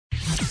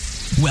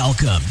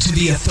Welcome to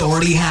the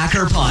Authority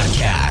Hacker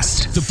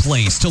Podcast, the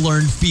place to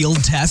learn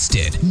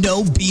field-tested,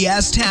 no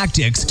BS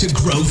tactics to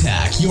growth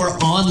hack your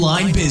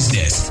online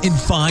business and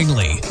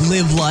finally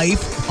live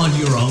life on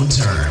your own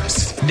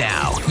terms.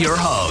 Now, your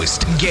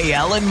host,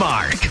 Gael and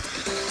Mark.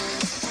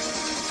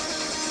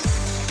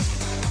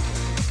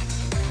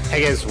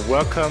 Hey guys,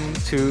 welcome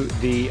to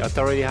the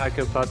Authority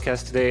Hacker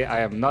Podcast. Today, I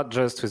am not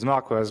just with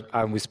Mark,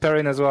 I'm with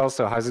Perrin as well.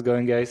 So how's it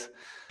going, guys?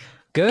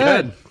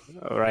 Good.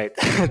 All right.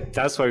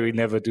 That's why we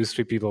never do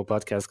three people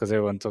podcast, because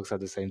everyone talks at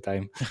the same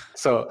time.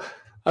 So,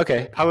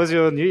 okay. How was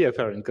your New Year,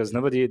 Perrin? Because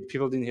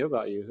people didn't hear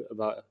about you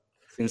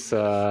since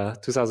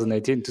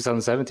 2018,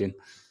 2017.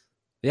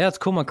 Yeah, it's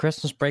cool. My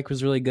Christmas break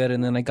was really good.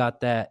 And then I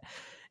got that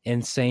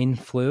insane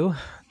flu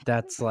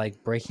that's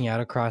like breaking out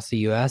across the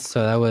US.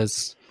 So that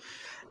was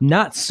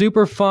not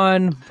super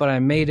fun, but I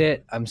made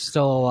it. I'm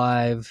still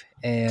alive.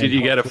 And did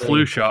you get a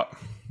flu shot?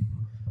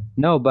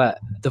 No, but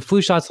the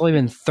flu shot's only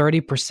been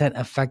 30%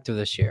 effective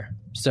this year.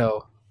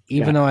 So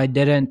even though I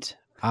didn't,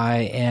 I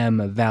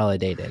am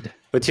validated.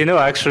 But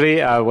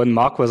actually, when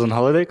Mark was on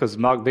holiday, because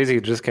Mark basically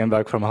just came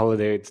back from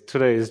holiday.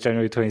 Today is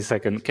January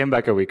 22nd, came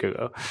back a week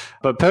ago.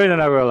 But Perrin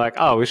and I were like,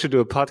 we should do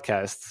a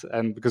podcast.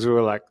 And because we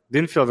were like,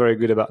 didn't feel very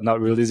good about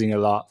not releasing a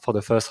lot for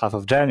the first half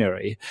of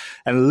January.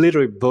 And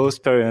literally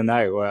both Perrin and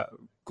I were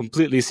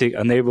completely sick,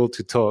 unable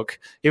to talk.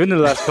 Even in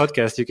the last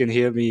podcast, you can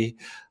hear me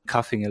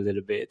coughing a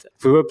little bit.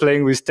 We were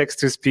playing with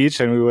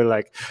text-to-speech and we were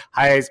like,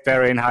 hi, it's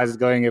Perrin, how's it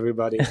going,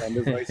 everybody? And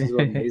the voices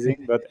were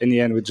amazing. But in the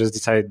end, we just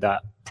decided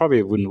that probably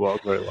it wouldn't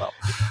work very well.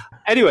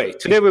 Anyway,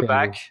 today we're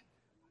back.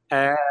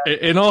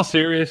 In all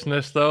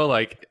seriousness, though,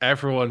 like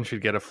everyone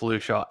should get a flu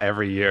shot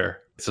every year.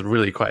 It's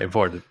really quite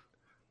important.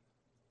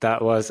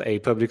 That was a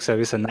public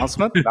service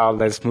announcement. Now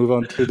let's move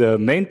on to the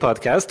main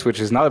podcast, which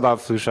is not about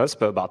flu shots,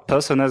 but about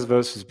personas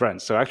versus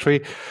brands. So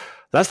actually,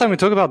 last time we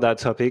talked about that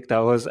topic, that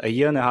was a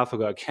year and a half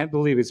ago. I can't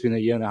believe it's been a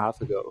year and a half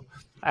ago.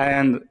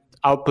 And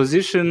our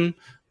position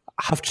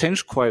have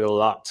changed quite a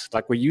lot.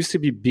 Like we used to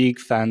be big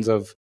fans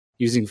of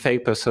using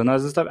fake personas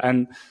and stuff.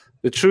 And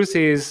the truth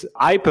is,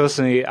 I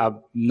personally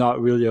am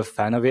not really a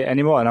fan of it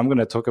anymore. And I'm going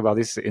to talk about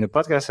this in a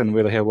podcast and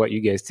we'll hear what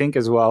you guys think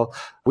as well.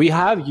 We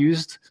have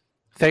used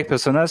fake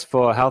personas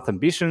for health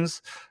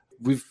ambitions.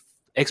 We've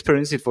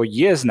experienced it for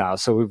years now,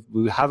 so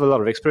we have a lot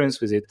of experience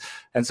with it.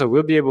 And so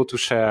we'll be able to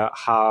share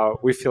how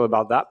we feel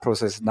about that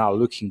process now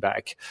looking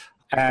back.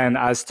 And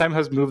as time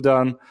has moved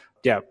on,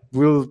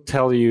 we'll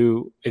tell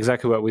you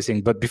exactly what we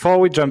think. But before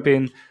we jump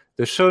in,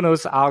 the show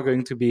notes are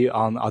going to be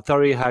on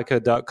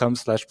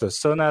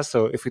authorityhacker.com/persona.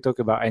 So if we talk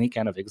about any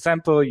kind of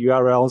example,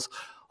 URLs,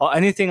 or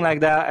anything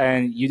like that,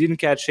 and you didn't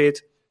catch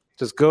it,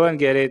 just go and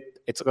get it.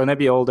 It's going to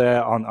be all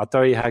there on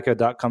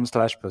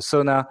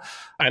authorityhacker.com/persona.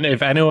 And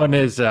if anyone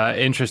is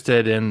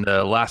interested in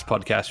the last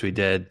podcast we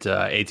did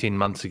 18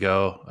 months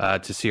ago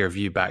to see our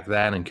view back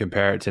then and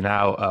compare it to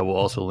now, we'll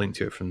also link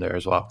to it from there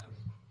as well.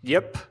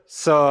 Yep.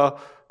 So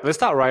let's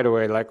start right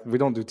away. Like we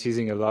don't do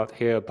teasing a lot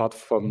here, apart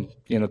from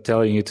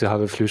telling you to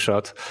have a flu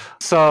shot.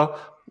 So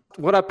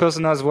what are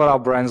personas? What are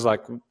brands?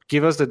 Like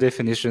give us the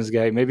definitions,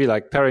 guy. Maybe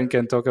like Perrin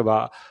can talk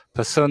about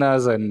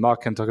personas and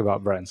Mark can talk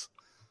about brands.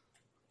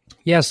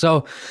 Yeah,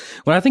 so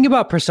when I think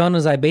about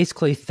personas, I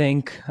basically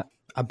think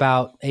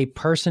about a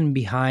person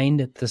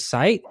behind the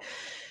site.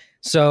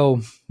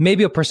 So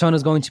maybe a persona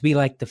is going to be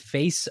like the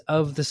face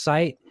of the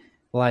site,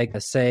 like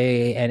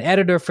say an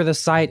editor for the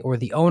site or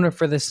the owner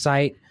for the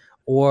site,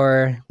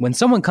 or when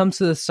someone comes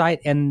to the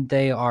site and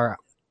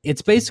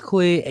it's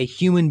basically a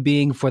human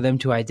being for them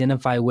to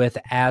identify with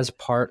as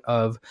part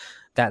of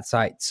that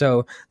site.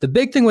 So the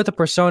big thing with a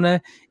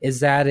persona is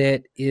that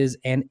it is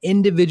an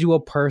individual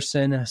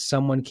person.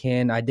 Someone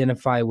can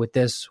identify with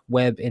this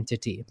web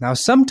entity. Now,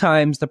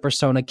 sometimes the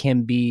persona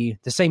can be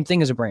the same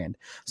thing as a brand.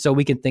 So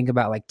we can think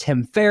about like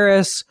Tim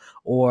Ferriss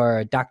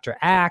or Dr.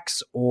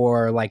 Axe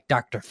or like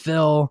Dr.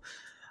 Phil.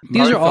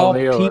 These are all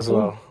people. As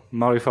well.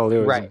 Marie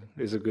Forleo right.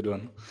 is a good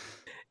one.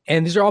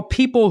 And these are all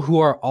people who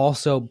are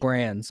also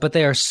brands, but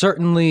they are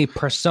certainly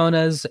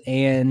personas.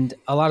 And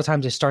a lot of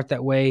times they start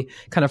that way.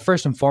 Kind of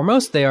first and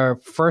foremost, they are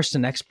first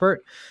an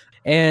expert.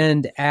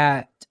 And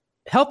at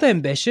Health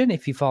Ambition,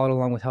 if you followed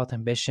along with Health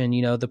Ambition,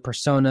 the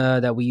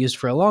persona that we used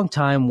for a long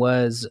time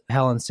was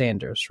Helen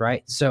Sanders,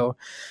 right? So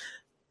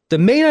the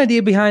main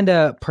idea behind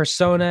a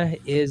persona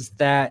is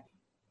that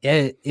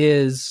it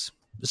is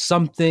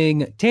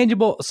something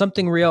tangible,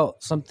 something real,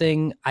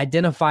 something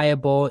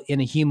identifiable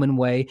in a human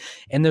way.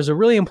 And there's a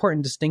really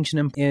important distinction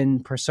in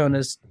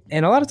personas.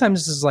 And a lot of times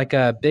this is like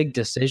a big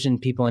decision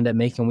people end up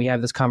making. We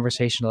have this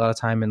conversation a lot of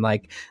time in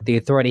like the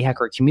Authority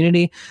Hacker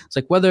community. It's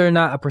like whether or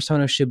not a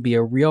persona should be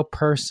a real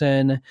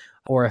person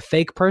or a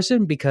fake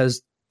person,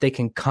 because they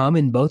can come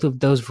in both of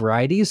those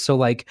varieties. So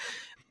like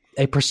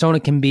a persona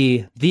can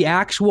be the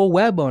actual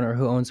web owner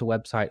who owns a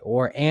website,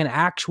 or an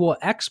actual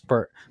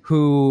expert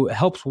who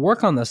helps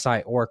work on the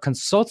site or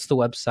consults the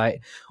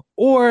website,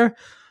 or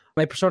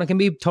my persona can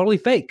be totally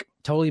fake,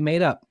 totally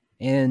made up.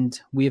 And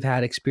we've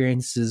had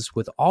experiences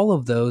with all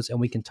of those, and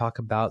we can talk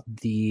about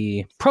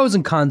the pros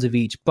and cons of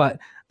each. But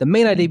the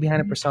main idea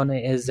behind a persona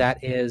is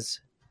that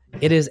is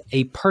It is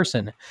a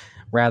person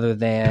rather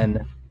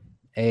than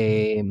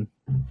a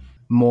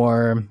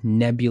more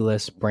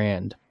nebulous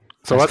brand.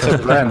 So what's a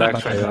brand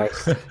actually?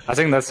 I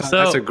think that's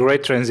a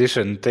great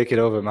transition. Take it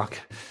over, Mark.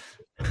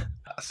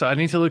 So I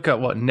need to look at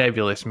what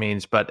nebulous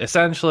means, but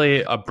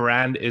essentially a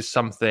brand is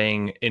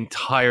something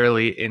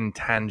entirely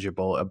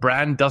intangible. A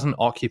brand doesn't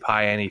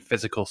occupy any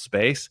physical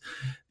space.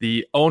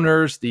 The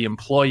owners, the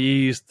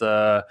employees,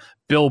 the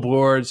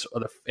billboards,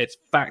 or its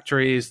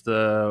factories,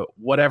 the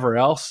whatever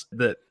else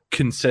that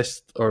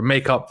consist or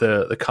make up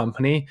the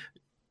company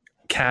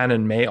can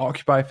and may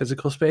occupy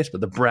physical space,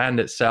 but the brand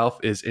itself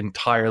is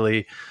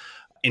entirely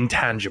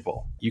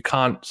intangible. You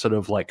can't sort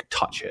of like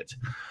touch it.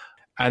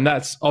 And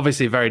that's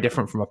obviously very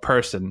different from a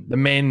person. The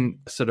main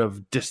sort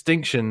of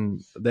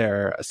distinction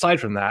there, aside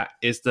from that,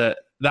 is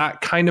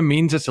that kind of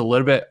means it's a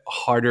little bit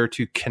harder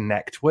to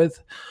connect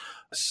with.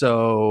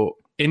 So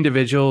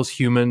individuals,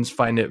 humans,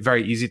 find it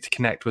very easy to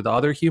connect with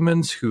other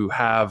humans who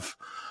have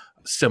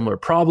similar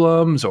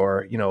problems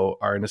or, you know,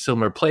 are in a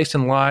similar place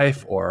in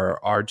life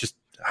or are just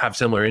have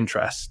similar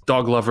interests.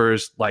 Dog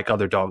lovers like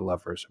other dog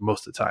lovers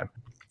most of the time.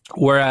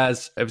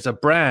 Whereas if it's a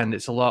brand,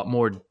 it's a lot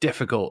more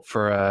difficult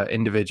for an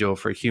individual,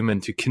 for a human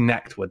to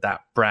connect with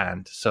that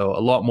brand. So a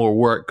lot more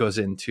work goes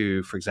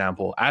into, for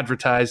example,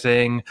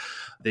 advertising.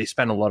 They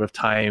spend a lot of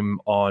time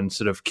on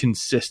sort of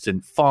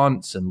consistent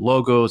fonts and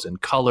logos and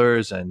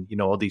colors and, you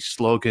know, all these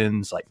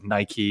slogans like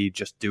Nike,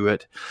 just do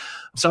it.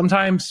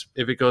 Sometimes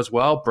if it goes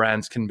well,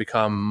 brands can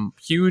become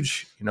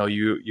huge. You know,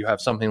 you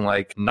have something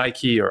like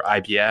Nike or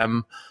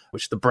IBM,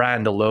 which the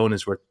brand alone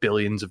is worth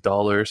billions of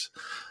dollars.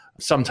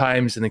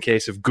 Sometimes in the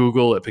case of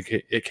Google,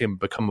 it can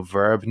become a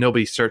verb.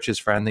 Nobody searches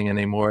for anything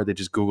anymore. They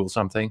just Google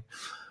something.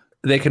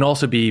 They can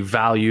also be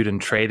valued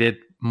and traded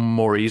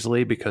more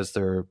easily because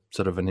they're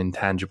sort of an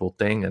intangible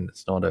thing and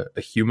it's not a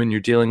human you're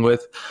dealing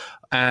with.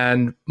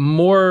 And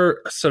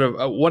more sort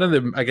of one of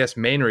the, I guess,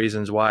 main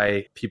reasons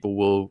why people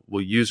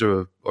will use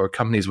or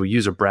companies will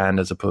use a brand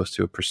as opposed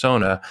to a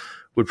persona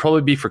would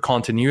probably be for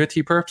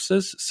continuity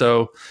purposes.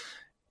 So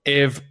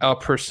if a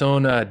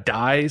persona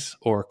dies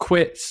or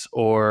quits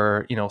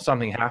or, you know,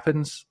 something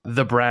happens,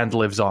 the brand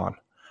lives on.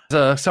 It's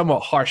a somewhat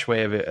harsh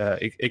way of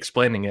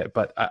explaining it,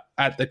 but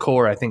at the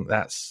core, I think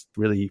that's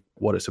really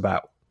what it's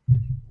about.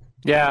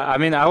 Yeah, I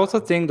mean, I also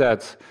think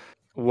that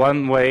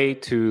one way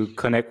to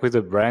connect with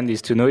a brand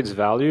is to know its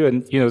value.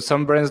 And, you know,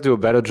 some brands do a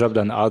better job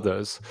than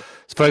others.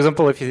 So for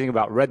example, if you think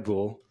about Red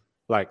Bull,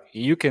 like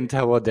you can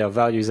tell what their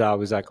values are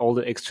with like all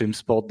the extreme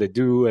sport they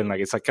do, and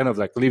like it's like kind of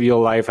like live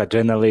your life,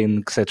 adrenaline,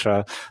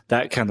 etc.,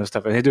 that kind of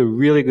stuff, and they do a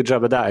really good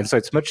job at that. And so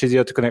it's much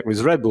easier to connect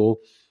with Red Bull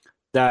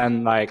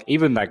than like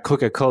even like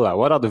Coca-Cola.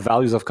 What are the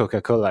values of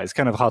Coca-Cola? It's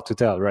kind of hard to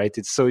tell, right?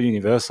 It's so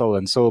universal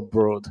and so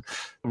broad.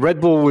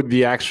 Red Bull would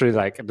be actually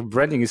like the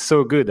branding is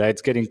so good that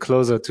it's getting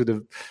closer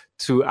to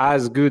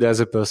as good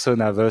as a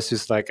persona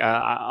versus like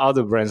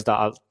other brands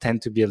that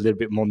tend to be a little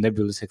bit more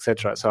nebulous,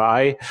 etc. So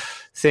I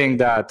think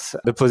that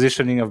the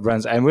positioning of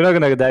brands, and we're not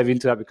going to dive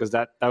into that because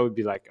that would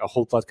be like a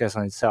whole podcast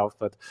on itself,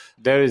 but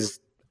there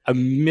is a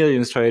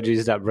million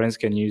strategies that brands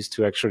can use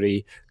to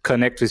actually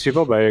connect with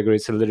people, but I agree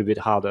it's a little bit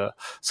harder.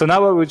 So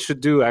now what we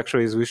should do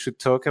actually is we should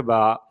talk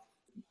about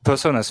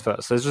personas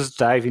first. Let's just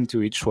dive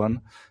into each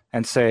one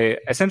and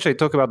essentially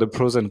talk about the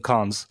pros and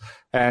cons.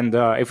 And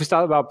if we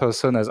start about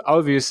personas,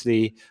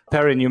 obviously,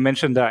 Perrin, you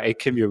mentioned that it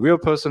can be a real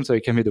person, so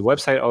it can be the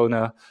website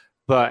owner,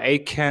 but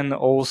it can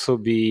also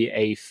be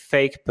a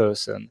fake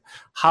person.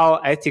 How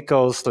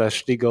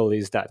ethical/legal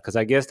is that? Because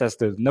I guess that's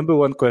the number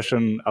one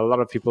question a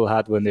lot of people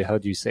had when they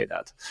heard you say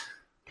that.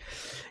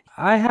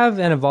 I have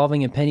an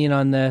evolving opinion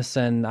on this,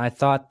 and I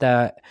thought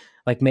that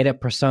like made-up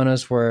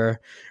personas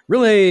were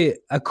really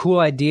a cool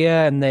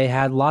idea, and they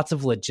had lots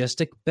of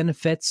logistic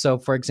benefits. So,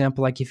 for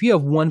example, like if you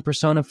have one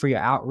persona for your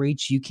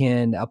outreach, you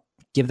can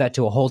give that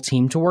to a whole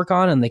team to work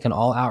on, and they can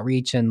all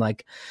outreach, and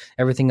like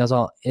everything is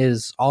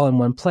all in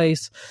one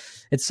place,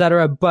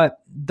 etc. But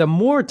the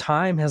more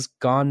time has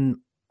gone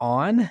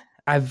on,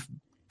 I've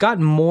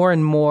gotten more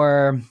and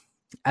more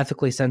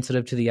ethically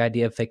sensitive to the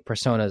idea of fake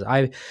personas.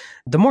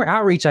 The more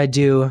outreach I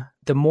do,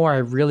 the more I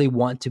really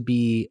want to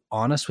be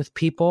honest with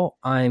people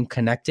I'm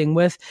connecting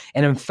with.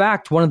 And in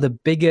fact, one of the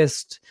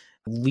biggest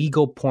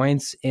legal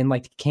points in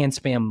like can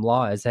spam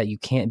law is that you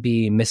can't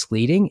be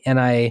misleading. And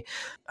I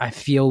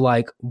feel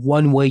like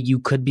one way you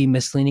could be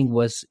misleading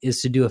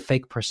is to do a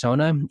fake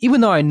persona, even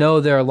though I know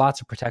there are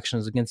lots of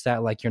protections against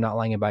that, like you're not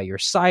lying about your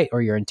site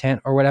or your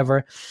intent or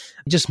whatever.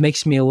 It just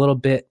makes me a little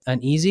bit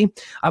uneasy.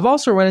 I've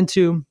also run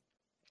into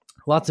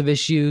lots of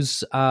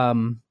issues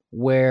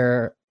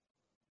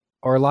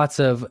lots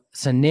of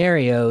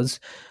scenarios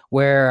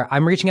where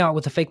I'm reaching out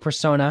with a fake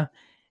persona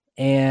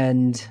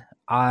and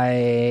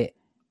I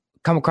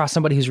come across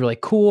somebody who's really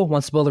cool,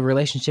 wants to build a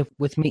relationship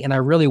with me, and I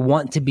really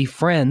want to be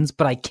friends,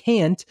 but I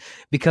can't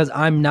because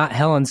I'm not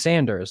Helen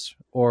Sanders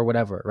or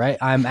whatever, right?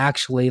 I'm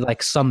actually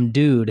like some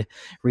dude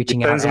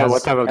reaching out. Depends on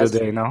what time of the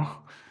day, no?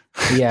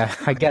 Yeah,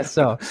 I guess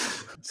so.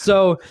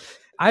 So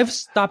I've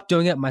stopped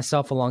doing it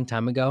myself a long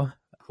time ago.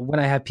 when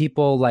I have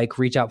people like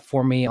reach out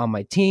for me on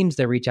my teams,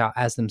 they reach out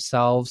as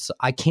themselves.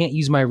 I can't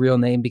use my real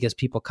name because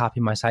people copy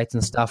my sites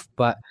and stuff,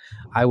 but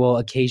I will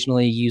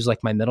occasionally use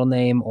like my middle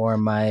name or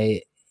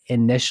my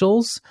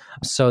initials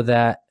so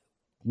that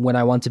when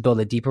I want to build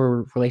a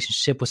deeper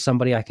relationship with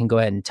somebody, I can go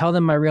ahead and tell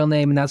them my real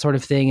name and that sort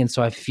of thing. And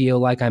so I feel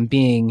like I'm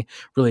being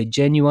really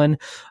genuine.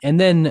 And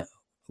then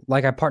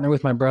like I partner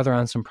with my brother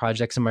on some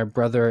projects, and my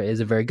brother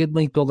is a very good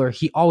link builder.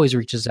 He always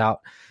reaches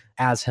out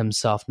as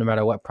himself, no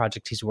matter what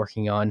project he's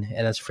working on.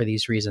 And that's for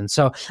these reasons.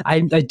 So I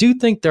do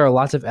think there are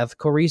lots of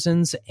ethical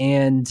reasons,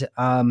 and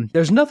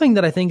there's nothing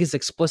that I think is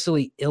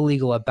explicitly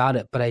illegal about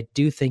it, but I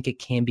do think it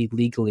can be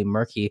legally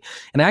murky.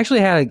 And I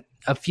actually had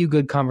a few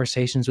good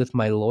conversations with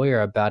my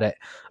lawyer about it.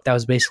 That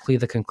was basically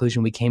the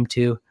conclusion we came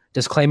to.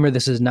 Disclaimer,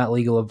 this is not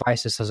legal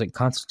advice. This doesn't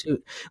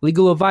constitute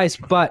legal advice,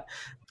 but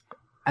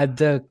at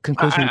the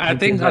conclusion, I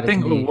think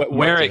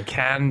where it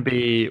can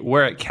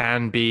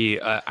be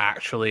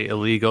actually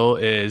illegal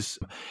is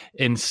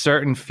in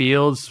certain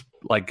fields,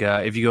 like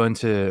if you go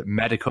into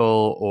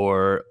medical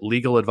or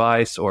legal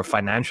advice or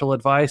financial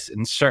advice.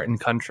 In certain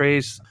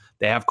countries,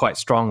 they have quite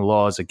strong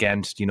laws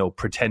against,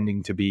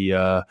 pretending to be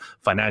a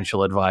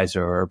financial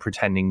advisor or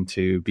pretending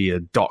to be a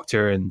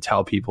doctor and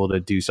tell people to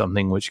do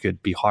something which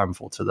could be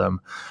harmful to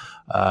them.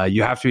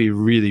 You have to be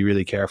really,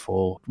 really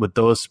careful with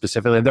those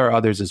specifically. There are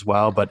others as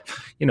well, but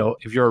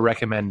if you're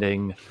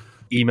recommending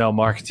email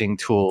marketing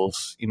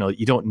tools,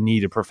 you don't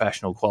need a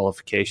professional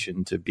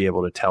qualification to be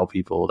able to tell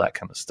people that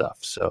kind of stuff.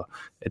 So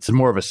it's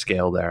more of a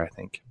scale there, I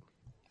think.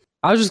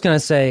 I was just going to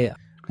say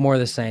more of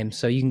the same,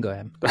 so you can go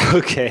ahead.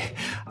 Okay.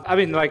 I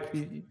mean, like,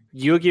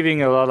 you're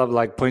giving a lot of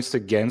like points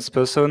against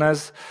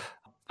personas.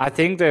 I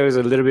think there is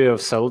a little bit of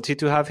subtlety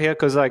to have here,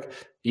 because like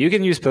you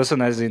can use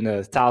personas in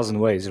 1,000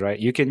 ways, right?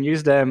 You can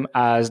use them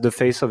as the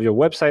face of your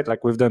website,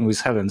 like we've done with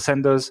Helen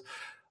Sanders.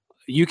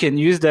 You can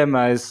use them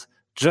as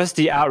just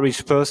the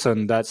outreach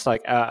person that's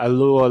like a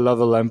lower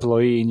level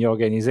employee in your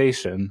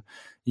organization.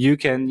 You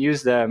can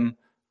use them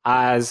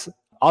as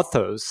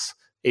authors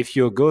if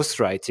you're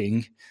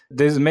ghostwriting.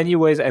 There's many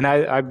ways, and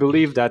I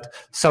believe that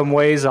some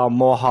ways are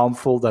more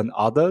harmful than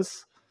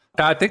others.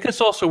 I think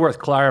it's also worth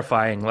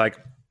clarifying, like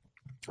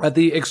at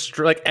the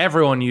like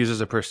everyone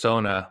uses a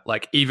persona,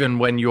 like even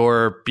when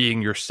you're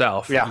being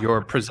yourself,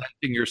 you're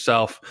presenting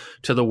yourself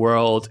to the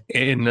world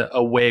in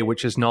a way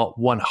which is not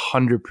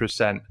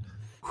 100%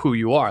 who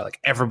you are. Like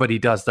everybody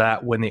does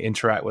that when they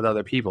interact with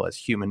other people. It's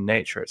human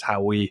nature. It's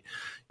how we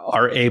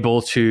are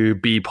able to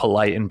be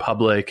polite in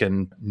public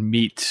and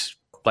meet,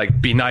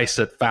 like be nice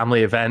at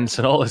family events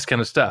and all this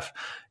kind of stuff.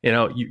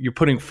 You're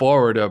putting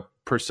forward a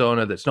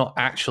persona that's not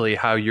actually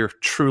how you're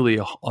truly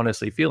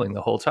honestly feeling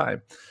the whole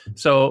time.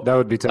 So that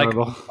would be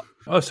terrible.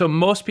 So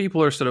most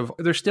people are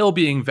they're still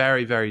being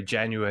very, very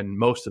genuine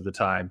most of the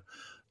time.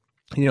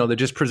 They're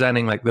just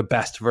presenting like the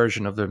best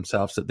version of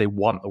themselves that they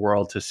want the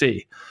world to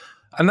see.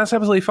 And that's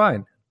absolutely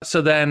fine.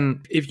 So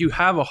then if you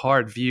have a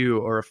hard view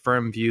or a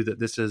firm view that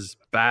this is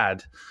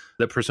bad,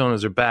 that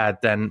personas are bad,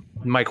 then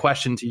my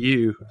question to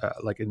you,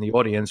 like in the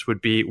audience,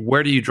 would be,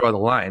 where do you draw the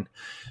line?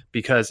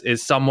 Because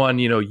is someone,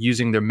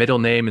 using their middle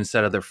name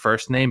instead of their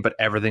first name, but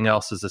everything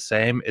else is the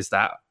same? Is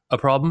that a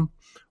problem?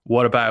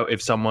 What about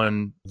if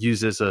someone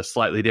uses a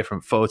slightly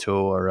different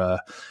photo or a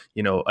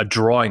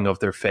drawing of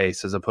their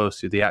face as opposed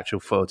to the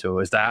actual photo?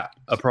 Is that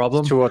a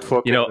problem? For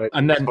for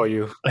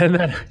you. I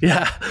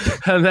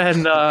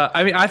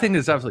think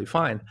it's absolutely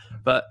fine.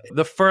 But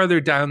the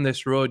further down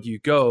this road you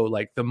go,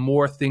 like the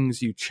more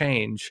things you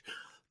change,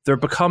 there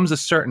becomes a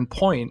certain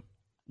point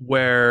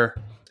where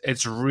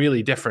it's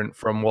really different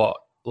from what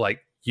like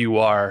you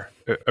are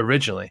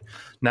originally.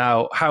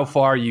 Now, how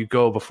far you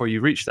go before you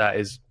reach that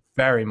is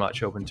very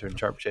much open to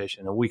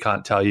interpretation, and we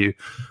can't tell you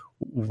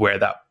where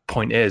that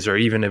point is, or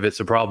even if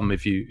it's a problem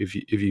if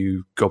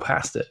you go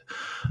past it.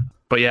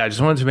 But yeah, I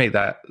just wanted to make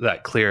that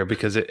clear,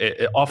 because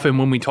it often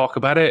when we talk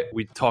about it,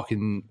 we talk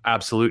in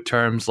absolute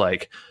terms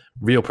like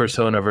real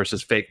persona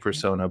versus fake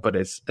persona, but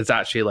it's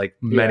actually like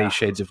many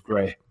shades of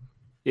gray.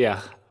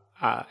 Yeah.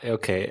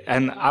 Okay.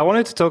 And I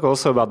wanted to talk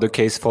also about the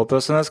case for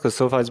personas, because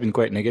so far it's been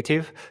quite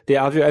negative.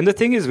 And the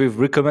thing is, we've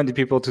recommended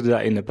people to do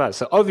that in the past.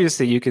 So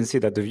obviously you can see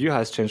that the view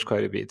has changed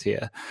quite a bit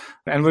here.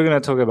 And we're going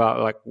to talk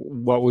about like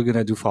what we're going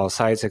to do for our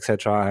sites,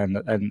 etc.,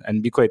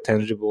 and be quite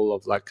tangible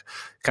of like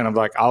kind of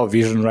like our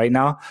vision right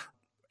now.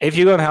 If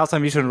you go on Health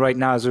Ambition right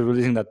now as we're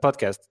releasing that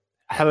podcast,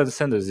 Helen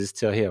Sanders is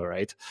still here,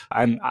 right?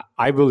 And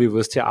I believe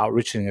we're still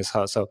outreaching as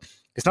her. So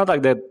it's not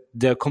like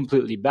they're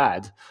completely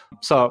bad.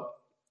 So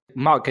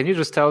Mark, can you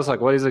just tell us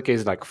like what is the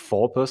case like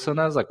for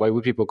personas? Like why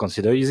would people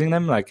consider using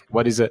them? Like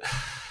what does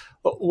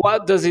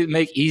it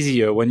make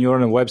easier when you're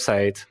on a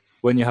website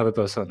when you have a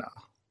persona?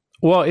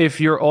 Well, if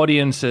your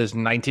audience is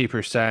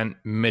 90%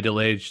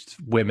 middle-aged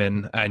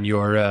women and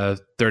you're a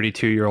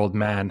 32-year-old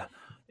man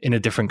in a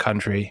different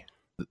country,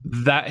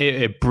 that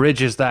it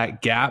bridges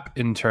that gap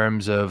in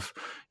terms of,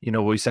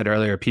 what we said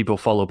earlier, people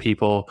follow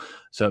people.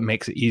 So it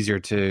makes it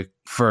easier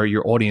for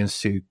your audience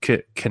to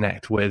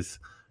connect with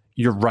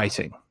your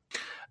writing.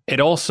 It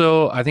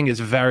also, I think, is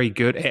very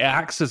good. It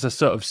acts as a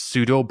sort of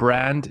pseudo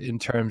brand in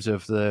terms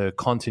of the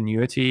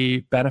continuity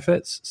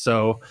benefits.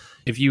 So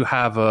if you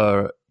have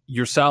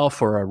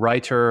yourself or a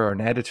writer or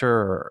an editor,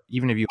 or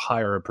even if you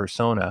hire a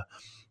persona,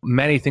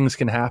 many things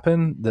can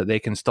happen that they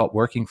can stop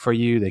working for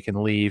you, they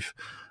can leave,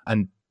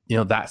 and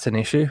that's an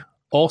issue.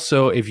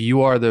 Also, if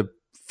you are the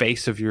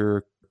face of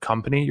your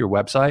company, your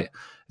website,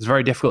 it's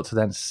very difficult to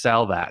then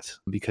sell that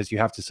because you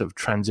have to sort of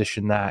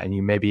transition that, and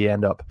you maybe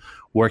end up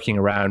working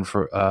around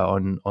for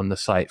on the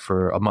site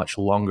for a much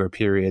longer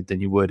period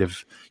than you would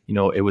if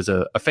it was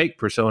a fake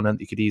persona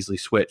that you could easily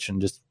switch, and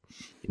just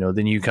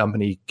the new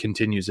company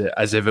continues it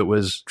as if it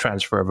was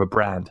transfer of a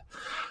brand.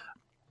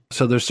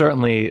 So there's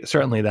certainly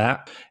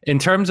that. In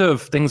terms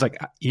of things like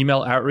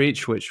email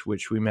outreach,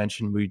 which we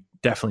mentioned, we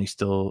definitely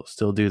still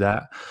do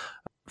that.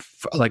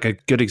 Like a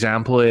good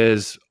example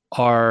is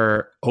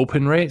our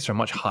open rates are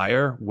much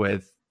higher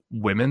with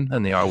women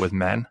than they are with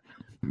men.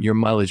 Your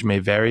mileage may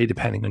vary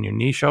depending on your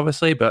niche,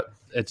 obviously, but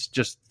it's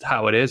just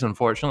how it is,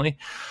 unfortunately.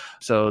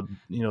 So,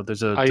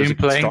 there's a... Are you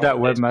implying that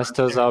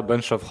webmasters are a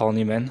bunch of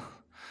horny men?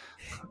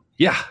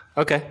 Yeah.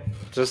 Okay.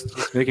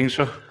 Just making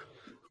sure.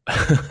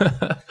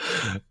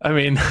 I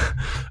mean,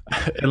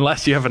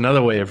 unless you have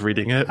another way of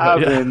reading it.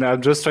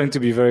 I'm just trying to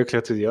be very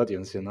clear to the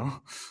audience,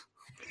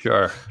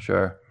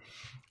 Sure.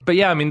 But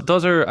yeah, I mean,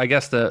 those are, I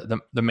guess,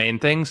 the main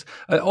things.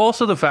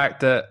 Also, the fact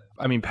that,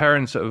 I mean,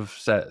 parents have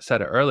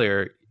said it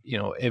earlier,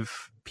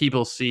 if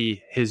people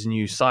see his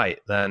new site,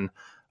 then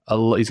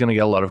he's going to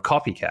get a lot of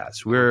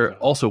copycats. We're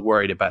also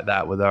worried about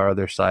that with our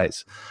other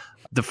sites.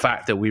 The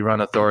fact that we run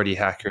Authority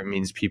Hacker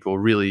means people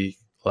really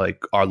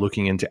are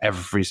looking into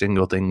every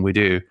single thing we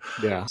do.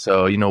 Yeah.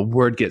 So,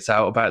 word gets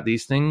out about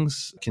these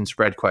things, can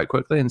spread quite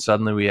quickly, and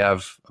suddenly we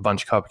have a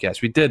bunch of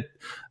copycats. We did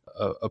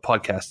a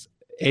podcast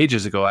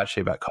ages ago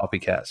actually about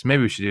copycats.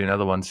 Maybe we should do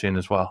another one soon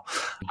as well.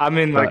 I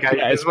mean,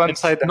 it's one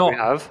site that we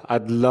have.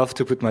 I'd love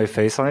to put my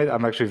face on it.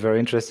 I'm actually very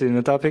interested in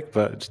the topic,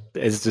 but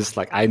it's just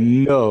I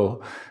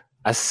know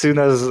as soon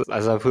as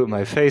I put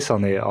my face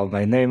on it or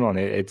my name on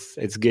it,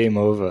 it's game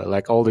over.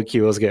 All the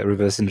keywords get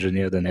reverse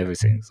engineered and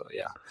everything. So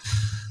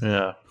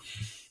yeah.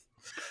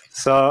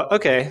 So,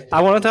 okay,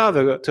 I wanted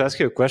to ask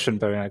you a question,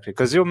 Perrin, actually,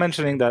 because you're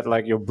mentioning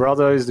that your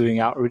brother is doing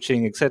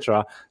outreaching,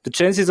 etc. The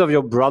chances of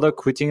your brother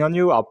quitting on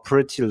you are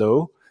pretty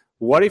low.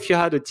 What if you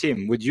had a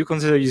team? Would you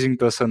consider using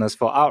personas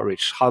for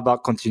outreach? How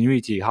about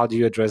continuity? How do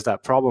you address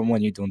that problem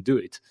when you don't do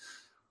it?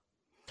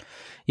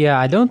 Yeah,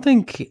 I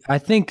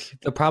think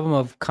the problem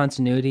of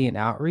continuity and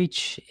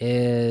outreach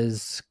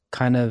is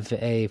kind of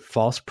a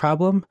false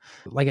problem.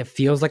 It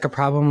feels like a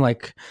problem,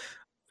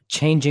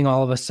 changing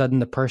all of a sudden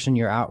the person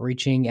you're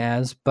outreaching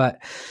as,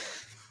 but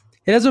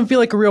it doesn't feel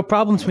like a real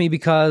problem to me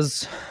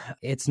because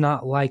it's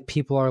not like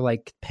people are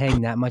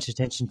paying that much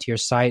attention to your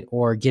site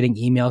or getting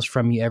emails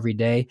from you every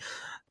day.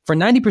 For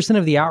 90%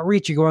 of the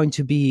outreach, you're going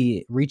to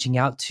be reaching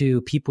out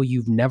to people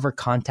you've never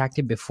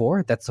contacted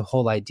before. That's the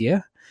whole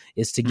idea,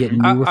 is to get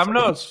new.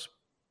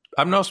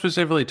 I'm not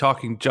specifically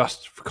talking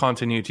just for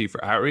continuity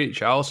for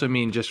outreach. I also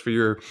mean just for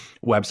your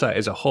website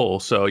as a whole.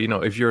 So,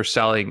 if you're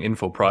selling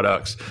info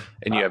products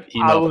and you have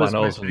email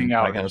funnels and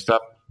that kind of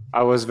stuff.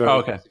 I was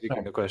very specific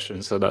in the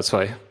question, so that's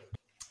why.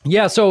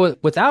 Yeah, so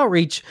with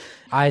outreach,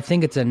 I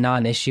think it's a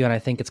non-issue, and I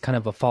think it's kind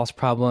of a false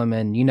problem.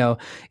 And,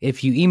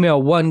 if you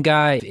email one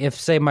guy, if,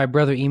 say, my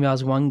brother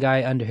emails one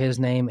guy under his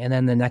name, and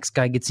then the next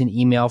guy gets an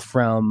email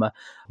from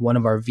one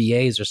of our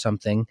VAs or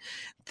something,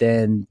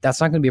 then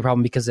that's not going to be a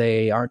problem because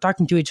they aren't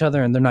talking to each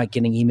other and they're not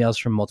getting emails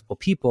from multiple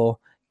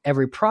people.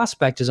 Every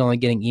prospect is only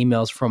getting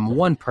emails from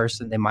one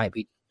person. They might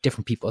be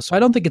different people. So I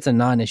don't think it's a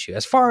non-issue.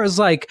 As far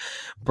as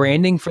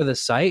branding for the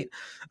site,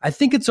 I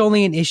think it's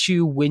only an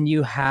issue when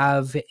you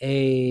have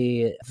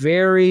a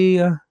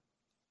very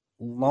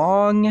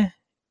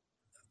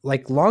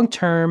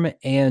long-term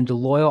and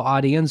loyal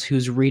audience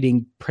who's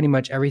reading pretty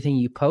much everything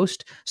you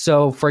post.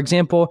 So, for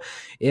example,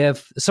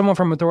 if someone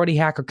from Authority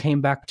Hacker came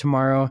back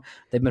tomorrow,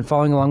 they've been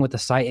following along with the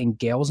site and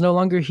Gail's no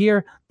longer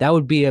here, that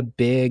would be a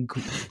big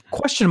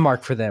question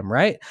mark for them,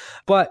 right?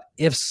 But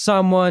if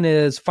someone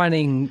is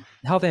finding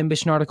health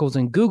ambition articles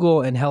in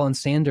Google and Helen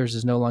Sanders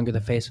is no longer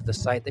the face of the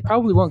site, they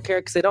probably won't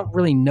care because they don't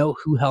really know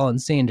who Helen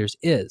Sanders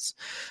is.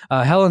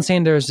 Helen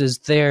Sanders is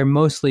there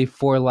mostly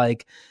for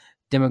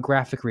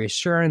demographic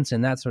reassurance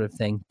and that sort of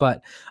thing.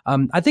 But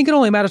I think it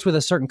only matters with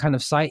a certain kind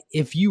of site.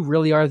 If you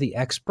really are the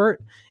expert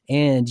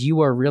and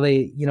you are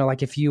really,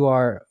 if you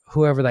are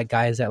whoever that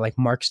guy is at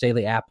Mark's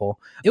Daily Apple,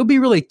 it would be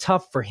really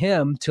tough for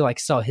him to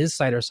sell his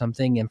site or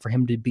something and for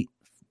him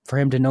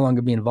to no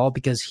longer be involved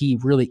because he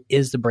really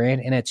is the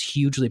brand and it's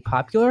hugely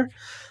popular.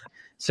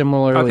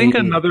 Similarly, I think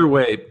another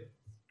way,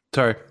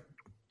 sorry.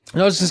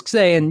 I was just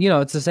saying,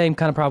 it's the same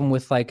kind of problem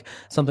with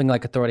something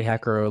like Authority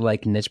Hacker or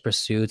Niche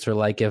Pursuits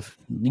or if,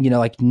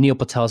 Neil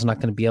Patel's not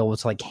going to be able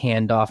to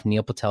hand off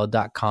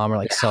neilpatel.com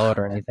or sell it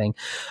or anything.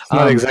 It's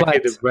not exactly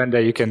the brand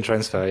that you can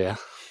transfer, yeah.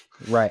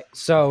 Right.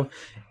 So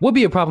would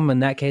be a problem in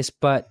that case,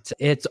 but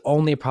it's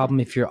only a problem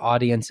if your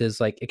audience is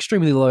like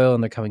extremely loyal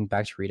and they're coming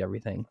back to read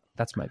everything.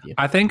 That's my view.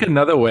 I think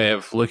another way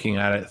of looking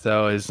at it,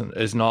 though,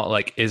 is not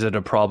like, is it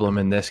a problem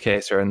in this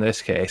case or in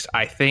this case?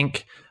 I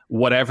think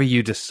whatever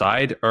you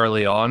decide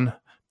early on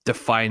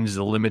defines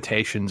the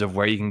limitations of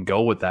where you can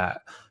go with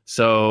that.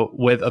 So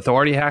with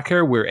Authority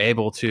Hacker, we're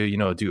able to,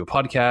 do a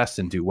podcast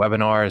and do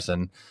webinars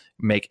and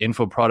make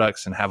info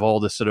products and have all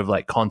this sort of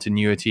like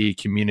continuity,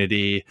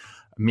 community,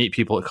 meet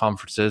people at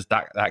conferences,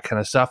 that kind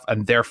of stuff.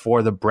 And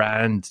therefore the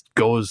brand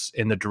goes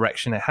in the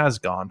direction it has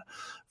gone.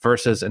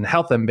 Versus in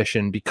Health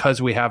Ambition,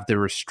 because we have the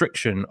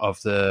restriction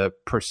of the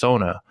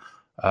persona,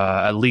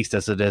 at least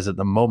as it is at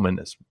the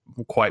moment, it's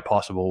quite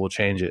possible we'll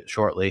change it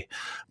shortly.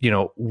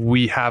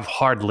 We have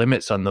hard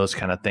limits on those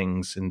kind of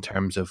things in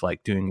terms of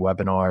like doing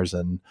webinars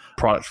and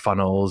product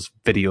funnels,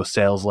 video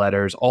sales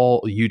letters,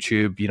 all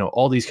YouTube,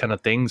 all these kind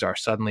of things are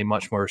suddenly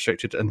much more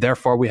restricted. And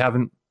therefore we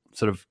haven't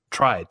sort of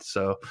tried.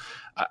 So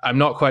I'm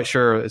not quite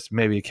sure. It's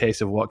maybe a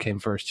case of what came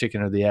first,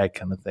 chicken or the egg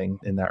kind of thing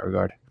in that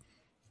regard.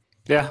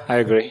 Yeah, I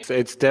agree.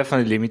 It's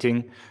definitely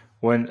limiting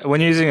when you're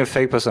using a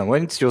fake person.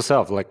 When it's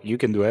yourself, like you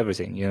can do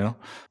everything,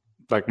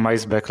 Like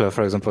Miles Beckler,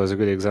 for example, is a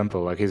good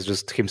example. Like he's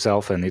just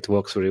himself and it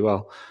works really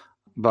well.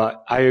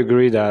 But I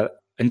agree that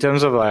in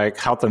terms of like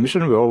Health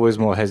Ambition, we're always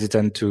more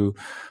hesitant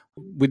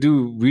we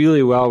do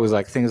really well with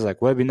like things like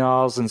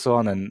webinars and so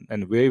on.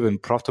 And we're even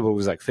profitable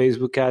with like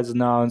Facebook ads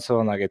now and so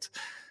on. Like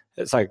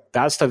it's like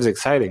that stuff is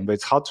exciting, but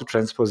it's hard to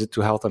transpose it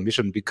to Health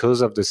Ambition because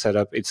of the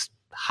setup it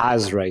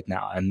has right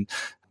now. And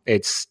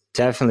it's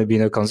definitely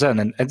been a concern,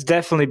 and it's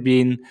definitely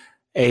been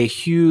a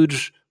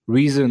huge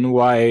reason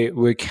why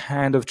we're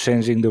kind of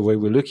changing the way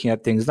we're looking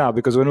at things now.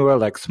 Because when we were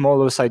like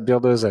smaller site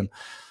builders and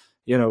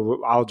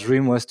our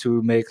dream was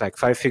to make like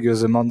 5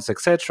 figures a month,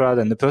 etc.,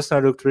 then the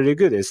persona looked really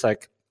good. It's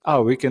like,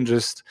 oh, we can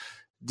just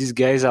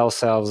disguise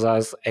ourselves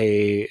as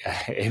a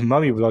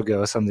mommy blogger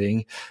or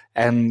something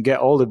and get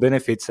all the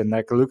benefits and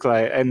like look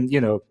like, and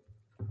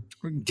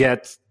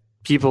get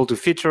people to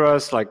feature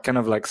us, like kind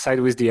of like side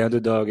with the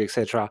underdog,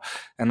 etc.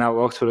 And that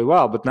works really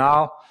well. But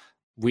now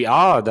we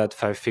are at that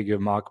 5-figure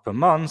mark per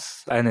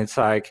month, and it's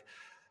like,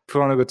 if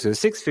we want to go to the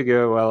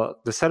 6-figure, well,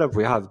 the setup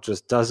we have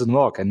just doesn't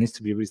work and needs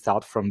to be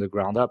restarted from the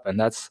ground up. And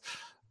that's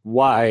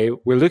why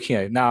we're looking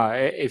at it now.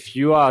 If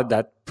you are at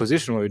that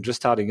position where you're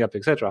just starting up,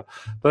 etc.,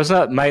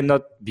 persona might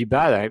not be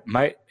bad.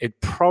 It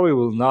probably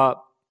will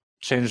not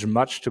change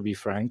much, to be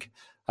frank,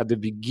 at the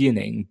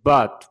beginning,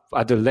 but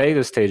at the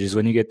later stages,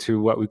 when you get to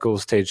what we call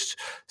stage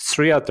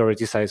 3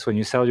 authority sites, when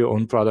you sell your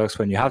own products,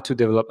 when you have to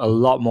develop a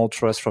lot more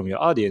trust from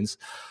your audience,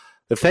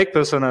 the fake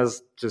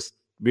personas just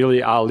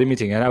really are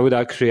limiting. And I would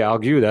actually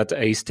argue that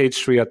a stage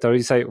 3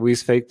 authority site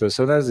with fake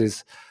personas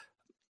is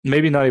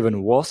maybe not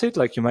even worth it.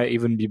 Like you might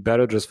even be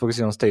better just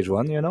focusing on stage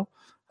 1,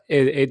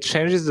 It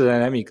changes the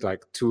dynamic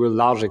like to a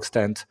large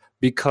extent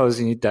because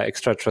you need that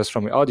extra trust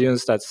from your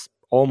audience. That's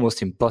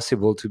almost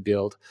impossible to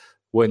build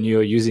when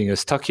you're using a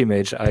stock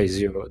image as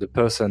the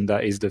person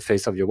that is the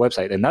face of your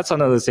website. And that's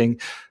another thing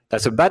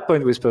that's a bad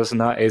point with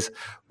persona is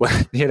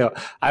when,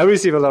 I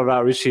receive a lot of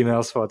outreach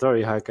emails for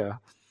Authority Hacker.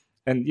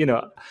 And,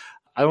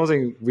 I don't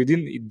think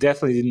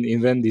definitely didn't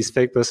invent this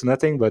fake persona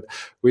thing, but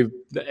we've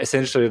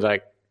essentially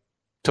like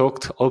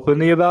talked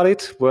openly about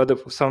it. We're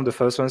some of the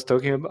first ones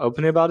talking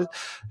openly about it.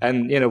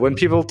 And, when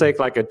people take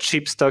like a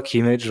cheap stock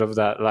image of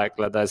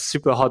that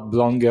super hot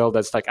blonde girl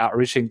that's like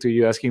outreaching to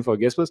you asking for a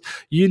guest post,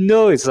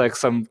 it's like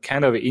some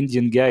kind of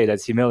Indian guy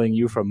that's emailing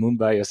you from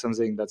Mumbai or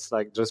something that's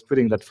like just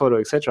putting that photo,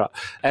 etc.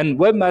 And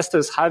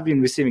webmasters have been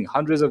receiving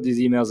hundreds of these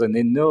emails and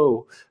they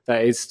know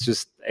that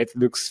it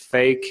looks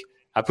fake.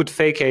 I put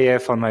fake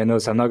AF on my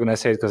notes. I'm not going to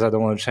say it because I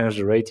don't want to change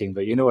the rating,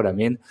 but you know what I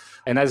mean?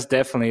 And that's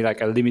definitely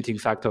like a limiting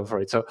factor for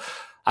it. So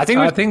I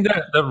think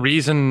that the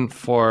reason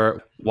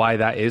for why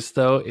that is,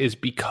 though, is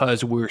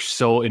because we're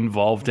so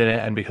involved in it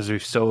and because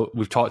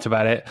we've talked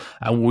about it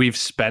and we've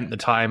spent the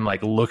time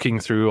like looking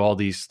through all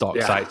these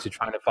stock sites to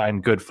trying to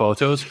find good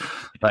photos.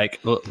 Like,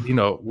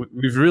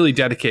 we've really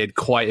dedicated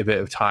quite a bit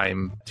of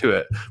time to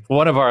it. For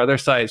one of our other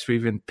sites, we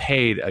even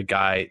paid a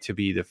guy to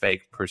be the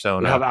fake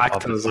persona. We have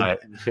actors.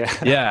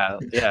 Yeah,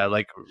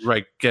 like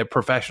get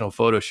professional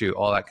photo shoot,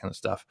 all that kind of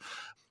stuff.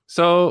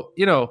 So,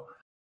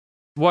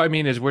 what I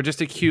mean is we're just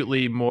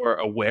acutely more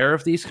aware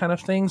of these kind of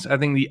things. I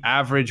think the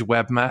average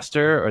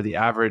webmaster or the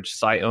average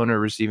site owner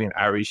receiving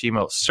outreach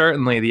email,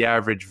 certainly the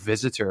average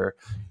visitor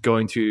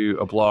going to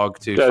a blog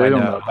to find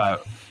out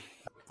about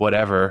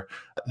whatever,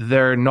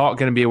 they're not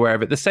going to be aware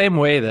of it. The same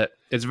way that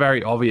it's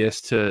very obvious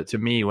to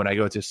me when I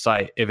go to a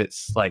site if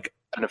it's like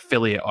an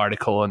affiliate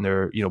article and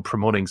they're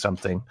promoting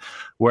something,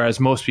 whereas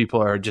most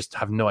people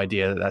have no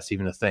idea that that's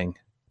even a thing.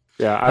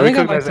 Yeah, I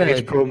recognize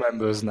H Pro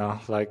members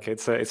now. Like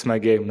it's my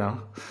game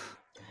now.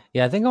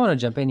 Yeah, I think I want to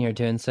jump in here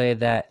too and say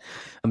that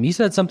you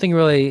said something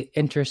really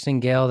interesting,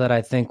 Gail, that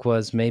I think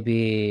was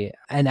maybe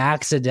an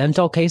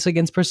accidental case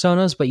against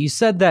personas, but you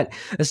said that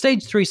a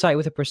stage 3 site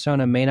with a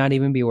persona may not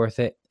even be worth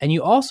it. And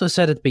you also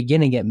said at the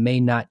beginning it may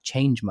not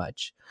change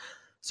much.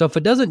 So if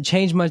it doesn't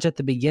change much at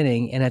the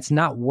beginning and it's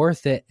not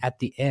worth it at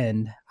the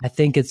end, I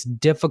think it's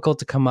difficult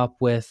to come up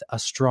with a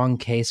strong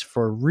case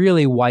for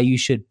really why you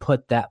should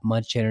put that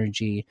much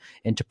energy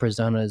into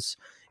personas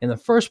in the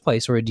first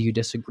place. Or do you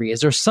disagree? Is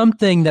there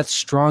something that's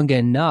strong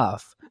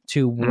enough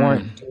to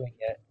warrant doing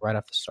it right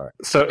off the start?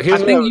 So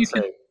here's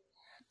what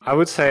I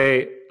would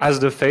say, as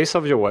the face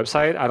of your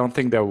website, I don't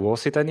think they're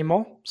worth it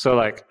anymore. So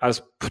like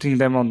as putting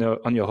them on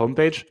your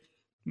homepage,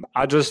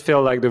 I just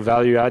feel like the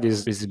value add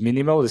is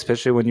minimal,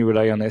 especially when you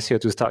rely on SEO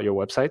to start your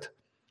website.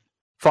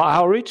 For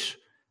outreach,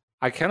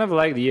 I kind of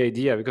like the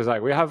idea because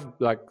like we have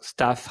like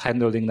staff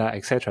handling that,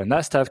 etc. And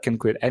that staff can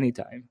quit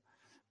anytime.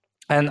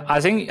 And I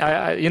think,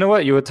 you know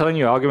what, you were telling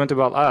your argument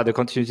about the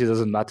continuity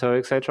doesn't matter,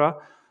 etc.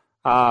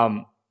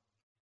 I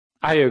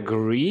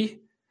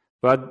agree,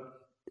 but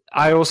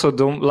I also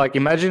don't like,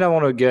 imagine I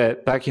want to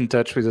get back in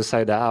touch with the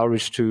site that I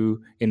outreach to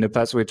in the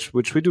past, which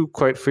we do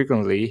quite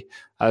frequently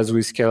as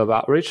we scale up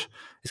outreach.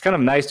 It's kind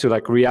of nice to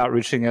like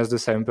re-outreaching as the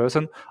same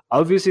person.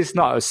 Obviously, it's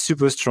not a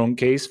super strong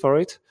case for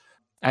it.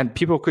 And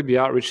people could be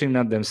outreaching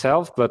that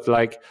themselves, but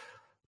like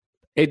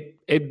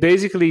it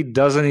basically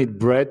doesn't need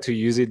bread to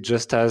use it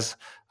just as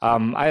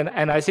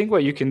and I think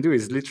what you can do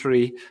is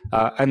literally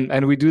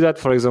and we do that,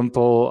 for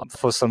example,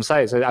 for some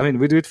sites. I mean,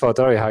 we do it for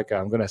Authority Hacker.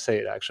 I'm gonna say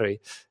it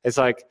actually. It's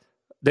like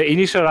the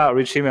initial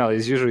outreach email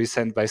is usually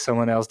sent by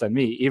someone else than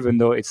me, even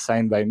though it's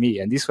signed by me.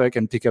 And this way I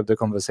can pick up the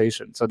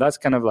conversation. So that's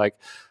kind of like,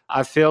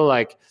 I feel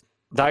like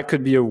that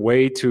could be a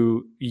way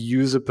to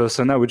use a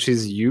persona, which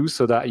is you,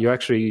 so that you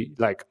actually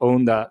like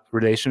own that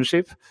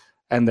relationship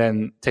and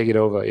then take it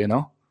over, you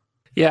know?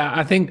 Yeah,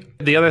 I think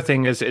the other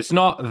thing is it's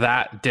not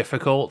that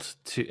difficult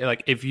to,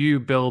 like, if you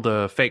build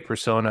a fake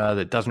persona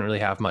that doesn't really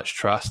have much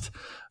trust,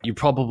 you're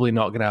probably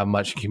not going to have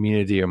much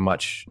community or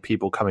much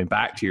people coming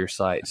back to your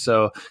site.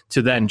 So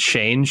to then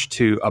change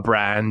to a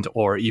brand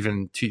or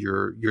even to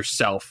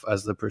yourself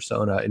as the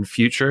persona in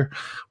future,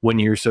 when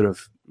you're sort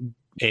of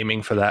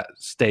aiming for that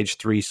stage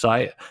 3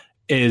 site,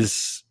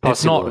 is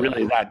it's not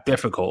really that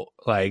difficult.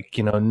 Like,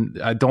 you know,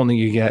 I don't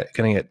think you're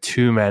going to get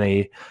too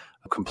many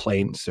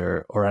complaints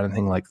or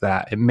anything like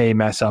that. It may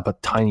mess up a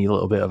tiny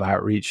little bit of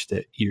outreach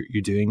that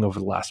you're doing over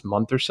the last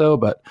month or so,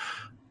 but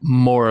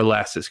more or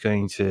less it's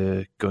going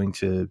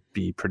to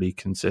be pretty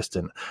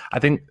consistent. I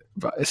think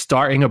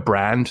starting a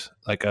brand,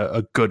 like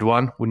a good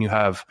one, when you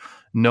have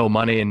no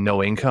money and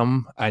no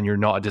income and you're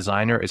not a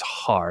designer, is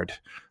hard.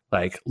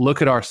 Like,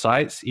 look at our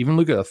sites, even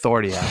look at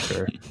Authority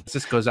Hacker.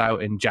 This goes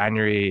out in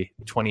January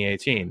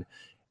 2018.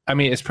 I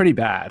mean, it's pretty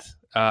bad.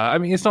 I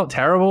mean, it's not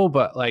terrible,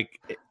 but like,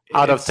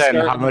 out of 10,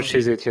 how much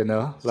is it, you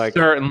know? Like,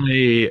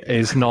 certainly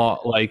is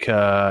not like,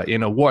 you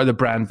know, what are the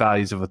brand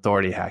values of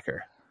Authority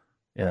Hacker?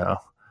 You know,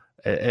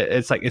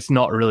 it's like, it's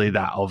not really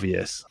that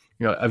obvious.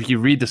 You know, if you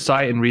read the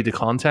site and read the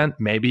content,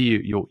 maybe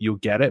you'll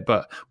get it,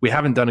 but we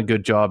haven't done a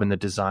good job in the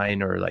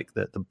design or like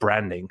the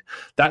branding.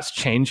 That's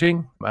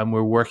changing, and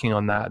we're working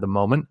on that at the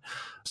moment.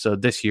 So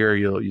this year,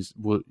 you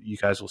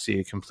guys will see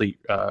a complete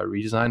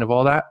redesign of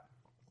all that.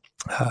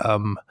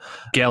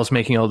 Gail's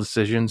making all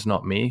decisions,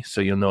 not me,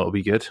 so you'll know it'll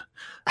be good.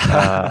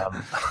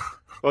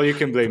 Well, you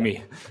can blame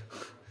me.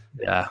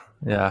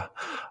 Yeah.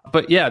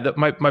 But yeah,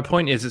 my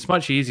point is, it's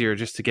much easier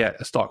just to get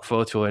a stock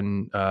photo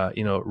and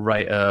you know,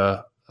 write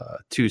a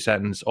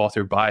 2-sentence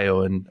author bio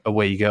and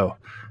away you go,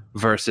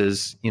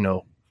 versus, you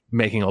know,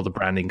 making all the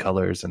branding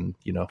colors and,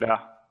 you know. Yeah,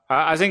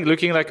 I think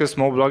looking like a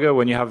small blogger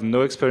when you have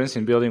no experience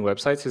in building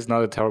websites is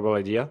not a terrible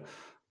idea.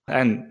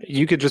 And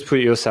you could just put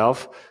it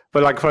yourself.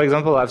 But like, for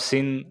example, I've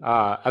seen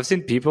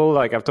people,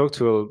 like I've talked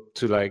to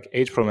like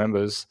H Pro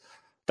members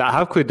that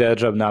have quit their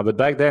job now, but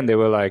back then they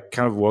were like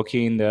kind of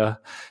working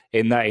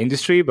in that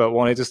industry, but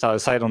wanted to start a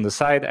site on the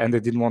side, and they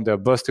didn't want their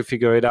boss to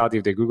figure it out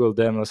if they Googled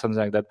them or something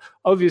like that.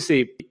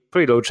 Obviously,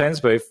 pretty low chance,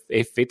 but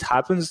if it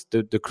happens,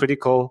 the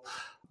critical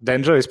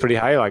danger is pretty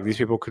high. Like, these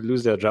people could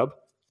lose their job.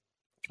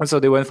 And so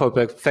they went for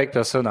a fake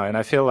persona. And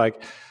I feel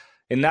like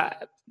in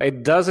that,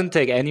 it doesn't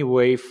take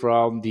anything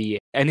from the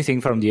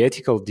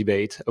ethical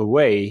debate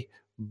away,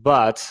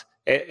 but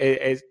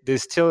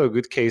there's still a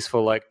good case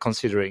for like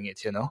considering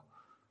it, you know?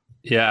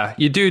 Yeah,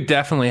 you do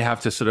definitely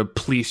have to sort of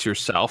police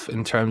yourself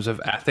in terms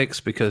of ethics,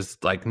 because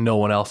like no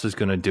one else is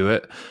going to do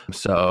it.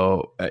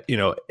 So, you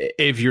know,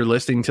 if you're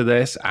listening to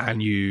this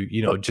and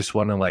you know, just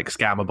want to like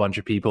scam a bunch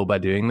of people by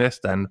doing this,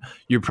 then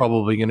you're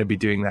probably going to be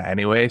doing that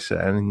anyway. So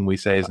anything we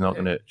say is not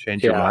going to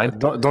change your mind.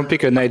 Don't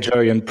pick a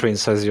Nigerian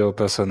prince as your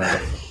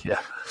persona. Yeah.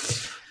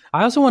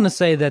 I also want to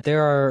say that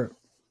there are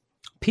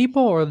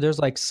people, or there's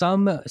like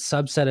some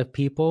subset of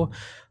people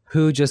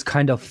who just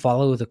kind of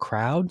follow the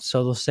crowd.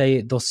 So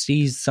they'll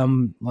see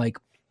some like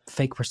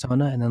fake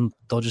persona, and then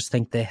they'll just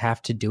think they have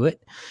to do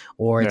it,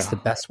 or it's the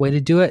best way to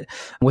do it,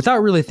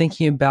 without really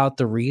thinking about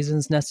the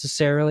reasons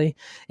necessarily.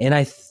 And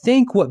I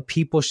think what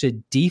people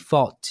should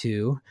default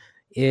to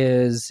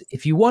is,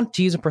 if you want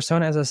to use a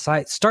persona as a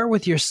site, start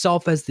with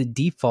yourself as the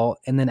default,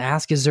 and then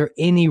ask, is there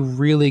any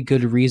really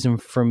good reason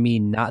for me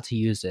not to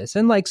use this?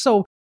 And like,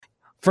 so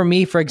For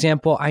me, for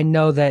example, I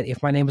know that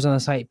if my name is on the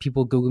site,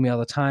 people Google me all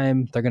the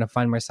time. They're going to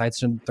find my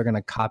sites and they're going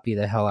to copy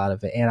the hell out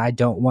of it. And I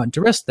don't want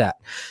to risk that.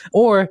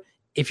 Or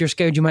if you're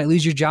scared you might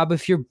lose your job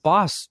if your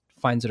boss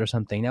finds it or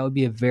something, that would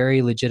be a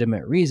very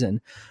legitimate reason.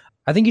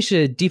 I think you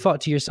should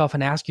default to yourself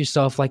and ask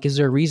yourself, like, is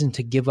there a reason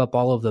to give up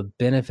all of the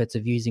benefits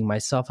of using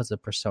myself as a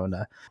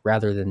persona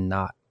rather than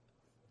not?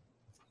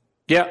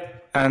 Yeah.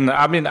 And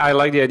I mean, I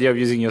like the idea of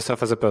using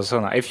yourself as a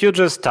persona. If you're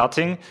just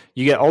starting,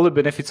 you get all the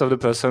benefits of the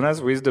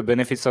personas with the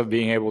benefits of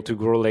being able to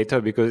grow later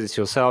because it's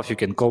yourself. You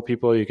can call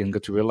people, you can go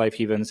to real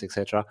life events,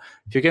 etc.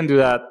 If you can do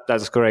that,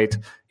 that's great.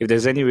 If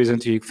there's any reason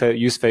to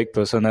use fake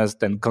personas,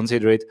 then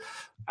consider it.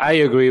 I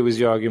agree with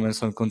your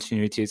arguments on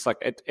continuity. It's like,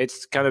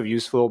 it's kind of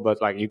useful,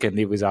 but like you can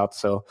live without.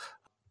 So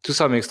to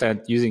some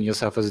extent, using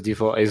yourself as a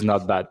default is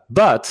not bad.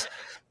 But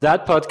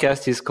that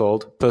podcast is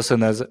called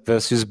Personas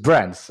versus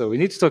Brands. So we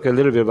need to talk a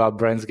little bit about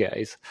brands,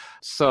 guys.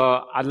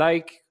 So I'd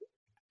like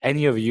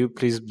any of you,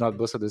 please not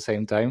both at the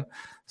same time.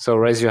 So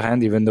raise your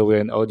hand, even though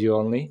we're in audio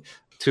only,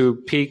 to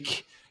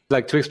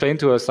explain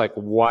to us like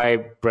why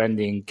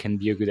branding can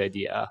be a good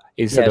idea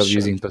instead of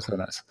using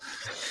personas.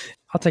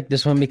 I'll take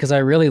this one because I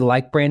really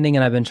like branding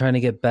and I've been trying to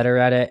get better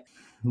at it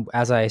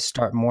as I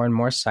start more and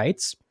more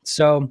sites.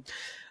 So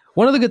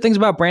one of the good things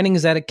about branding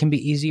is that it can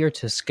be easier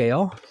to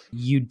scale.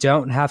 You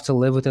don't have to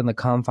live within the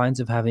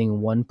confines of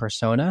having one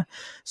persona.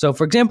 So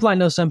for example, I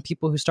know some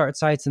people who start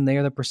sites and they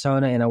are the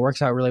persona and it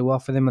works out really well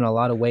for them in a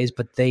lot of ways,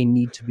 but they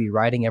need to be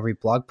writing every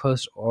blog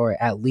post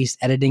or at least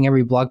editing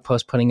every blog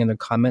post, putting in their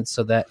comments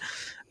so that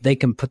they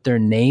can put their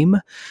name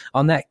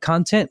on that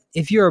content.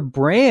 If you're a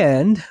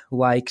brand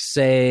like,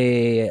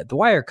 say, The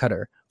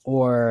Wirecutter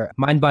or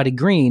Mindbody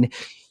Green,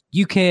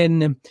 you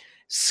can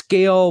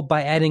scale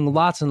by adding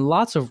lots and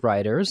lots of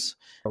writers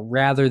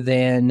rather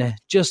than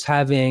just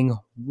having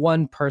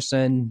one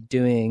person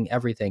doing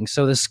everything.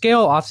 So the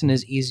scale often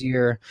is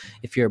easier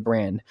if you're a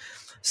brand.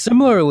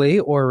 Similarly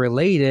or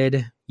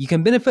related, you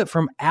can benefit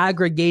from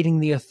aggregating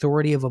the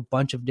authority of a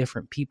bunch of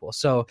different people.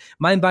 So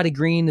Mindbody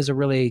Green is a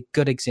really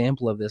good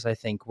example of this, I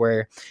think,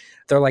 where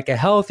they're like a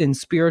health and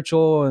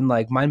spiritual and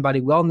like mind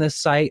body wellness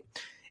site.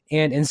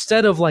 And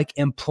instead of like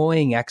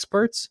employing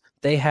experts,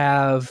 they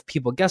have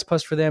people guest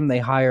post for them. They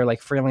hire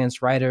like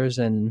freelance writers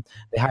and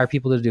they hire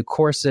people to do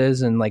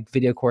courses and like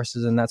video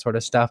courses and that sort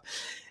of stuff.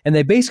 And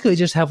they basically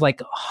just have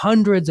like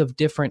hundreds of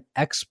different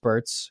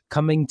experts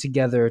coming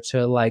together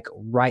to like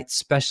write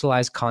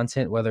specialized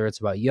content, whether it's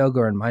about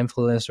yoga or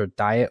mindfulness or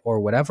diet or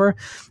whatever.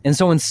 And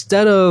so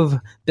instead of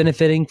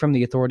benefiting from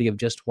the authority of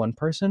just one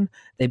person,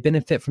 they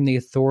benefit from the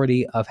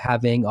authority of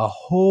having a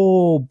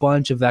whole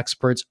bunch of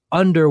experts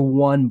under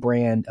one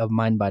brand of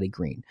Mindbody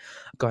Green.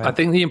 Go ahead. I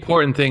think the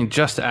important thing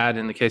just to add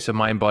in the case of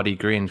Mindbody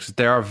Green, because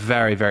they're a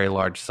very, very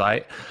large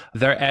site,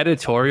 their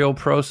editorial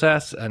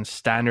process and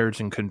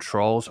standards and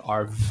controls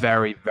are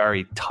very,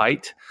 very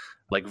tight,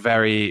 like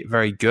very,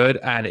 very good.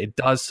 And it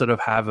does sort of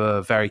have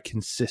a very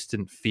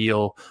consistent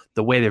feel.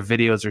 The way their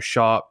videos are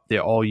shot,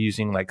 they're all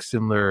using like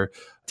similar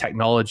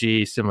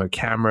technology, similar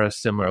cameras,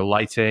 similar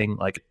lighting.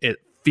 Like it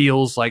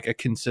feels like a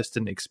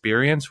consistent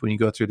experience when you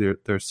go through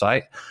their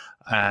site.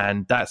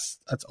 And that's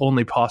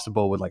only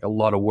possible with like a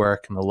lot of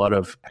work and a lot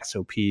of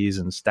SOPs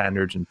and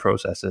standards and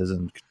processes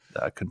and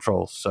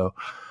controls. So,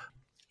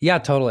 yeah,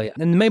 totally.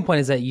 And the main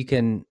point is that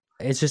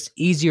it's just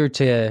easier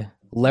to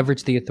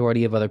leverage the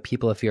authority of other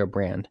people if you're a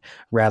brand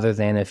rather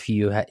than if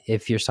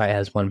your site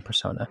has one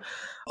persona.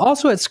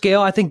 Also at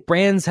scale, I think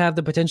brands have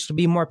the potential to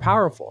be more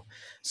powerful.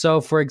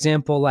 So for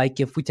example, like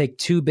if we take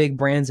two big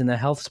brands in the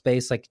health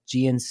space, like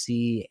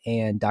GNC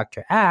and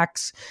Dr.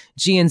 Axe,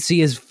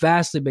 GNC is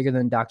vastly bigger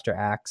than Dr.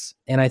 Axe.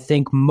 And I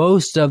think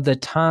most of the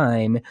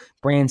time,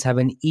 brands have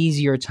an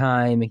easier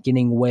time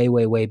getting way,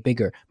 way, way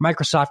bigger.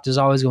 Microsoft is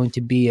always going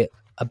to be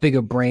a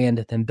bigger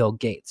brand than Bill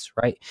Gates,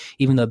 right?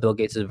 Even though Bill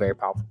Gates is a very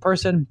powerful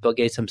person, Bill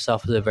Gates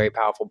himself is a very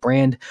powerful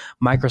brand.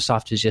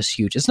 Microsoft is just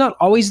huge. It's not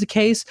always the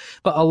case,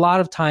 but a lot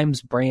of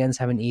times brands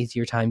have an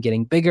easier time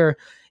getting bigger.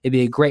 It'd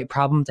be a great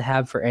problem to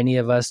have for any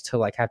of us to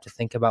like have to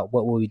think about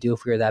what will we do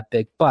if we were that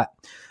big, but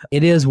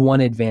it is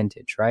one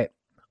advantage, right?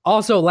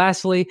 Also,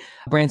 lastly,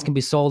 brands can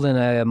be sold in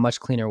a much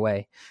cleaner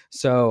way.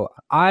 So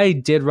I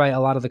did write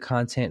a lot of the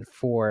content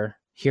for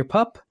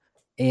HearPup,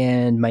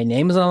 and my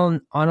name is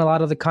on a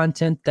lot of the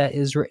content that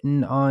is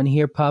written on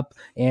HearPup.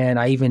 And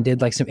I even did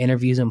like some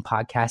interviews and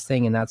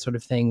podcasting and that sort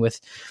of thing with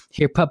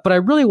HearPup. But I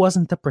really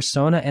wasn't the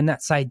persona, and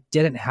that site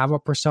didn't have a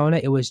persona.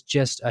 It was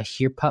just a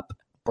HearPup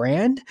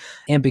brand.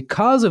 And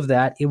because of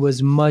that, it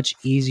was much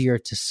easier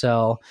to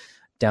sell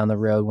down the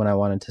road when I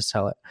wanted to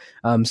sell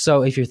it.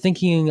 So if you're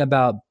thinking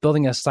about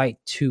building a site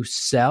to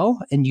sell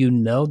and you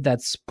know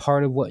that's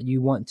part of what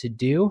you want to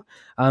do,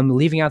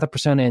 leaving out the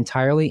persona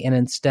entirely and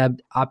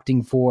instead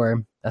opting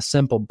for a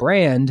simple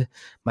brand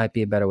might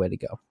be a better way to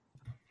go.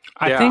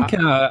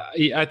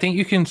 I think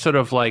you can sort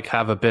of like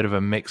have a bit of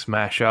a mix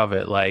mash of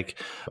it, like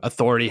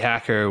Authority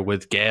Hacker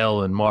with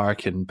Gail and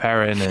Mark and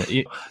Perrin.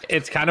 And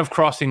it's kind of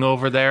crossing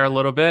over there a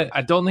little bit.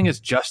 I don't think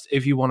it's just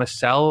if you want to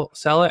sell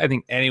it. I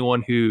think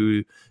anyone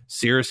who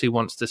seriously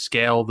wants to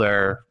scale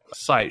their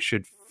site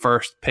should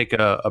first pick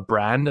a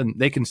brand, and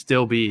they can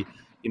still be,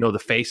 the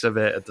face of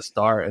it at the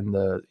start,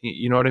 and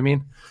you know what I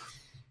mean?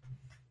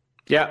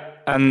 Yeah,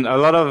 and a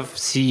lot of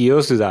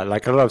CEOs do that.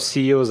 Like a lot of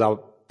CEOs are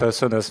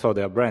personas for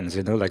their brands.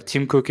 Like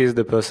Tim Cook is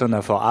a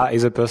persona for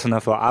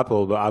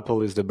Apple, but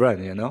Apple is the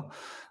brand.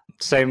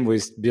 Same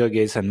with Bill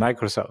Gates and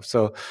Microsoft.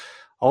 So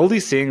all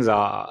these things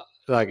are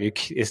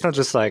like, it's not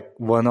just like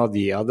one or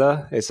the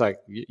other. It's like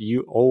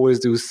you always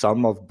do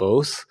some of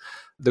both.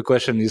 The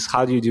question is,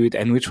 how do you do it,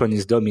 and which one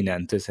is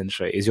dominant?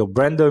 Essentially, is your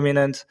brand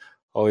dominant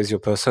or is your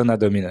persona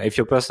dominant? If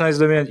your persona is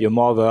dominant, you're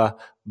more of a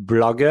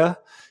blogger.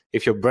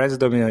 If your brand is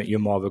dominant, you're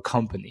more of a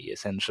company,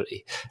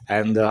 essentially.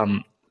 And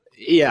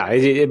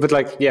it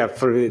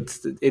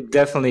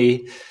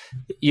definitely,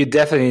 you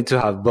definitely need to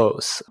have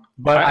both.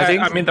 But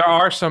I mean, there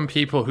are some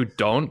people who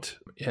don't.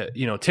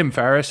 Tim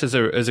Ferriss is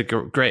a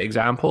great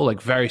example.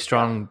 Like, very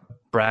strong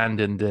brand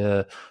in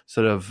the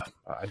sort of,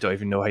 I don't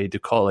even know how you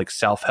call it, like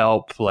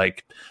self-help,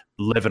 like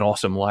live an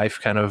awesome life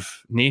kind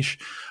of niche.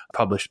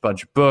 Published a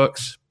bunch of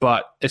books,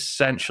 but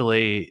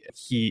essentially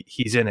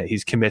he's in it.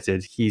 He's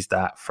committed. He's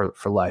that for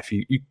life.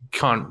 You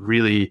can't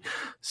really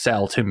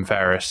sell Tim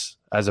Ferriss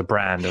as a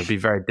brand. It would be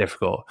very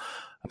difficult.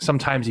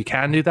 Sometimes you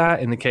can do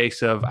that. In the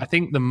case of, I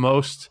think the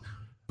most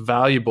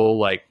valuable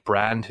like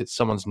brand,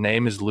 someone's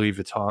name is Louis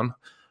Vuitton.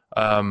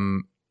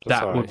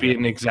 That would be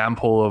an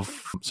example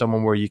of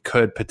someone where you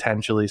could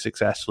potentially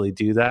successfully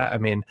do that. I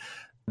mean,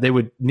 they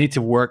would need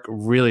to work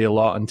really a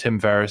lot on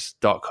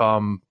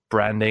timferriss.com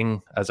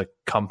branding as a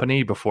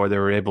company before they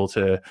were able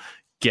to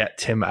get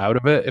Tim out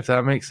of it, if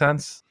that makes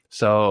sense.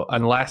 So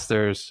unless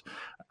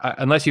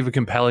you have a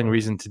compelling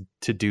reason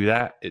to do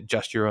that,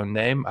 just your own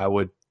name, I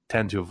would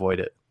tend to avoid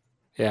it.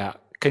 Yeah.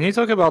 Can you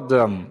talk about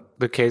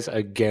the case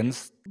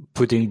against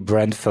putting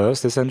brand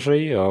first,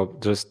 essentially, or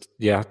just,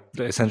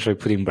 essentially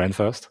putting brand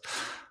first?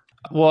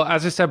 Well,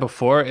 as I said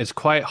before, it's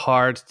quite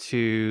hard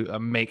to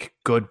make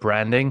good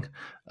branding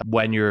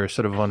when you're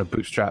sort of on a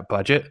bootstrap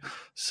budget.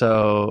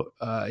 So,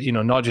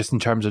 not just in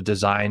terms of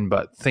design,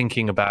 but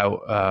thinking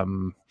about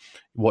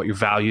what your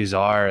values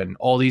are and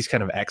all these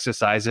kind of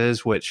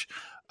exercises, which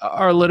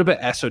are a little bit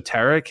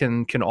esoteric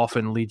and can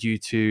often lead you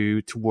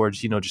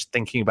towards, just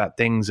thinking about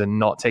things and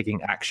not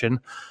taking action.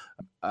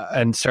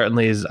 And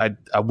certainly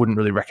I wouldn't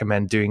really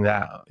recommend doing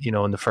that,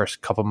 in the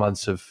first couple of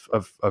months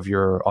of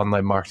your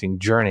online marketing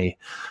journey.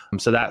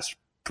 So that's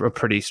a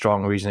pretty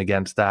strong reason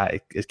against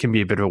that. It can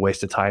be a bit of a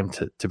waste of time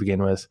to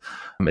begin with.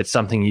 It's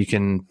something you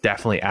can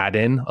definitely add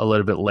in a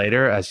little bit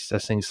later as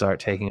things start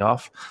taking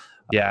off.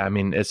 Yeah, I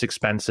mean, it's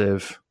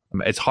expensive.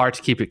 It's hard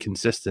to keep it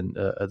consistent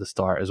at the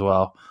start as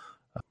well.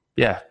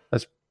 Yeah,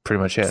 that's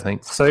pretty much it, I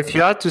think. So if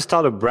you had to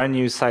start a brand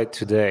new site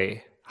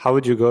today, how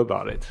would you go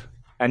about it?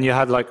 And you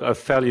had like a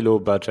fairly low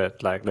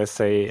budget, like let's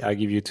say I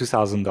give you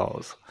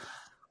 $2,000.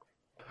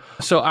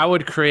 So I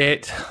would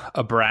create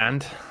a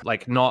brand,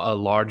 like not a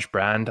large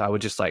brand. I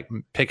would just like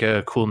pick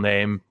a cool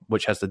name,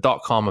 which has the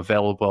 .com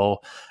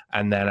available.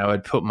 And then I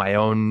would put my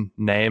own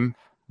name,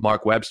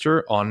 Mark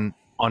Webster, on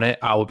it.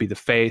 I would be the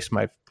face.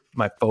 My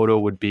photo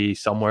would be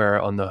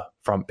somewhere on the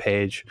front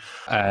page,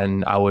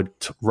 and I would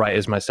write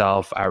as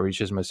myself,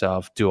 outreach as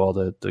myself, do all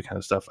the kind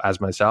of stuff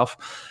as myself.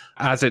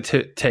 As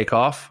it take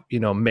off,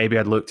 maybe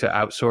I'd look to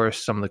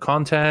outsource some of the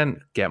content,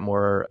 get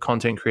more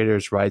content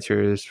creators,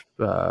 writers,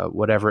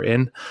 whatever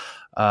in.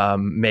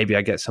 Maybe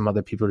I get some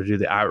other people to do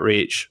the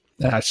outreach.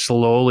 And I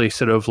slowly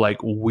sort of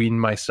like wean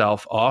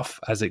myself off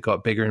as it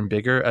got bigger and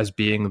bigger as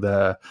being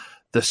the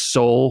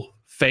sole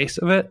face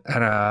of it.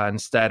 And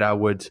instead I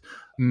would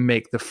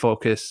make the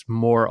focus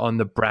more on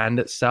the brand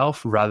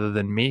itself rather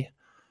than me.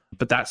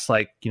 But that's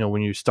like,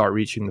 when you start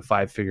reaching the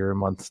 5-figure a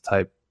month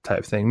type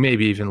thing,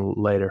 maybe even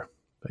later.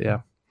 But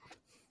yeah.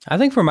 I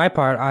think for my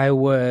part, I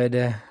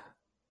would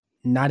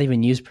not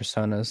even use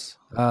personas.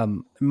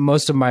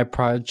 Most of my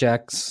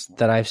projects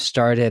that I've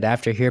started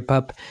after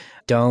HearPup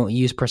don't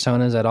use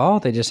personas at all.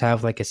 They just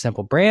have like a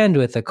simple brand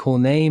with a cool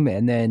name.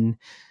 And then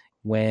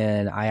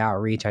when I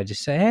outreach, I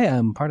just say, hey,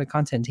 I'm part of the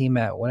content team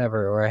at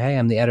whatever, or hey,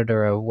 I'm the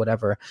editor of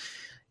whatever.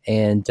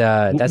 And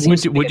that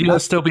seems would you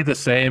still be the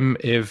same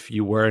if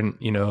you weren't,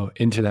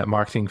 internet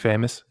marketing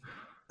famous?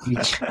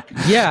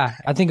 Yeah,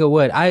 I think it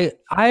would.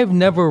 I've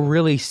never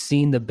really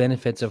seen the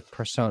benefits of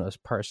personas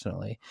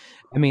personally.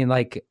 I mean,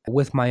 like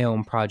with my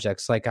own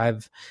projects, like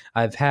I've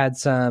had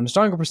some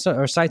stronger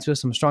sites with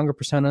some stronger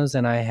personas,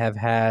 and I have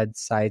had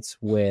sites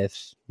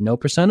with no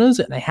personas,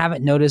 and I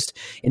haven't noticed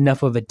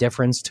enough of a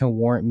difference to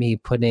warrant me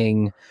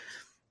putting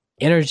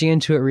energy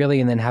into it really,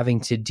 and then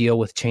having to deal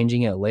with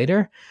changing it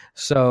later.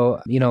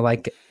 So,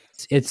 like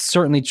it's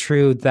certainly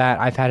true that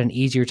I've had an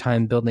easier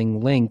time building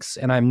links,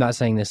 and I'm not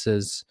saying this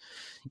is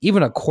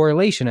even a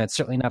correlation. It's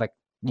certainly not a,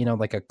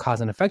 like a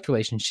cause and effect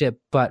relationship,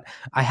 but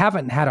I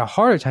haven't had a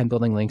harder time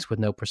building links with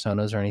no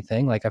personas or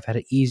anything. Like I've had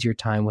an easier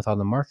time with all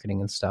the marketing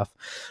and stuff.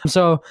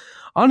 So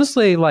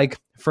honestly, like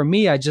for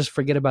me, I just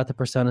forget about the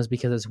personas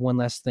because it's one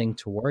less thing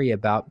to worry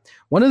about.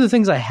 One of the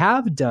things I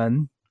have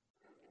done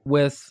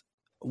with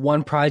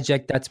one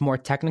project that's more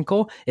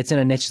technical, it's in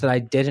a niche that I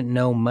didn't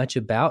know much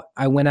about.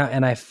 I went out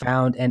and I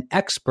found an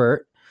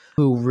expert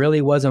who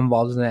really was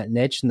involved in that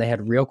niche, and they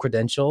had real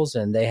credentials,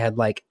 and they had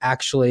like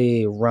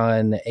actually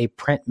run a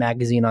print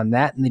magazine on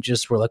that, and they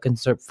just were looking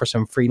for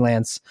some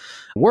freelance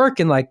work,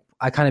 and like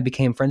I kind of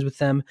became friends with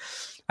them.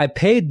 I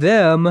paid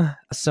them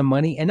some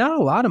money, and not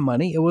a lot of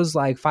money. It was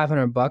like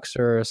 $500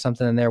 or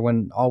something in there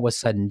when all was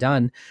said and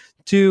done,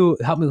 to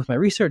help me with my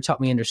research, help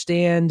me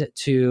understand,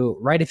 to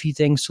write a few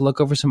things, to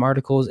look over some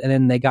articles. And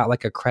then they got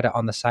like a credit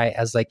on the site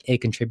as like a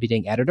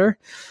contributing editor.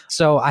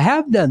 So I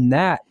have done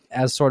that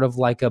as sort of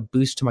like a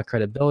boost to my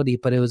credibility,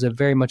 but it was a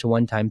very much a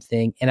one-time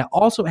thing. And it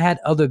also had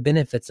other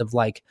benefits of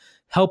like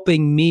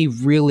helping me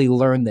really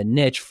learn the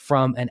niche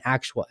from an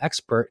actual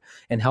expert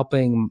and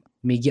helping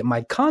me get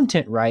my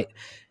content right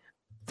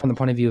from the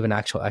point of view of an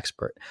actual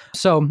expert.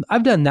 So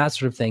I've done that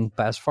sort of thing.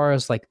 But as far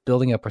as like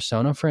building a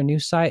persona for a new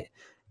site,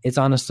 it's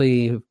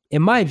honestly,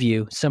 in my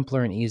view,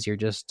 simpler and easier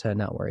just to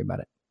not worry about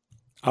it.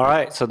 All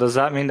right. So does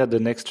that mean that the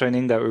next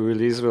training that we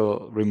release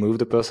will remove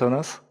the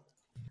personas?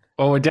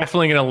 Well, we're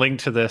definitely going to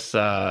link to this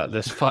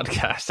this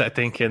podcast, I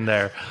think, in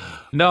there.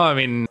 No, I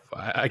mean,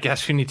 I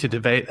guess we need to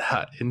debate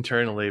that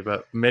internally,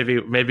 but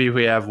maybe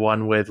we have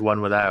one with,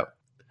 one without.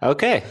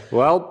 Okay.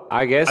 Well,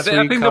 I guess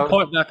I think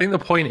the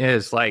point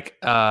is like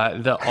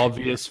the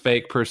obvious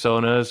fake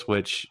personas,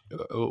 which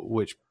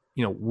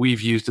you know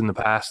we've used in the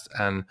past,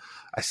 and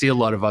I see a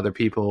lot of other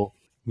people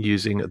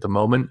using at the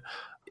moment.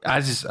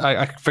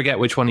 I forget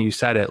which one of you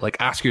said it. Like,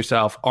 ask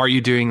yourself: are you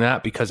doing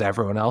that because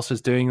everyone else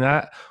is doing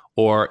that,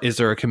 or is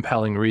there a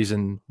compelling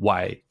reason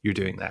why you're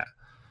doing that?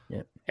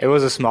 Yeah, it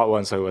was a smart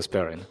one, so it was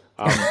pairing.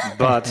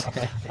 But.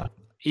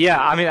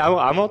 Yeah, I mean,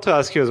 I want to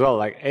ask you as well,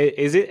 like,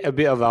 is it a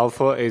bit of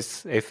alpha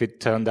if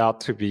it turned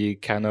out to be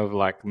kind of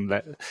like,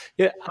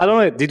 yeah, I don't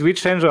know, did we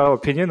change our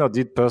opinion or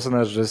did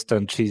personas just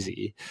turn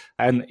cheesy?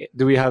 And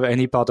do we have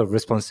any part of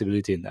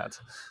responsibility in that?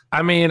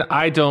 I mean,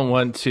 I don't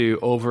want to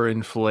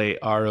overinflate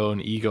our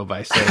own ego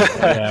by saying,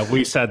 yeah,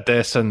 we said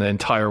this and the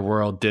entire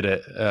world did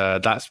it.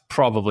 That's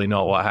probably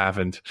not what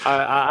happened.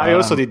 I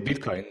also did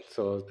Bitcoin,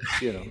 so,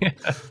 you know.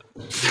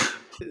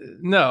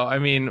 No, I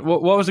mean,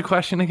 what was the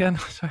question again?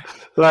 Sorry.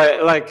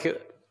 Like,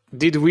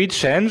 did we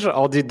change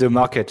or did the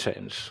market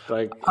change?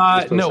 Like,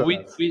 no,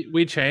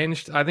 we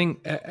changed. I think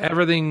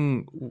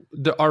everything.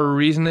 Our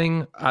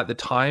reasoning at the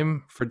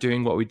time for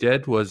doing what we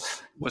did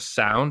was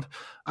sound.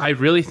 I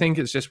really think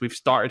it's just we've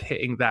started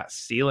hitting that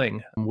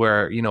ceiling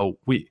where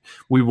we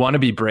want to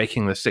be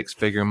breaking the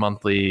 6-figure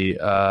monthly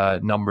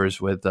numbers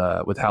with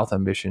Health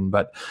Ambition,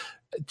 but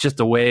just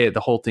the way the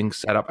whole thing's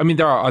set up. I mean,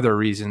 there are other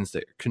reasons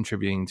that are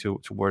contributing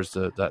towards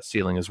that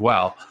ceiling as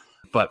well.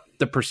 But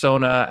the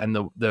persona and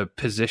the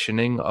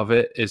positioning of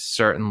it is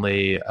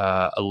certainly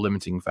a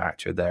limiting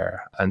factor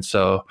there. And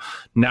so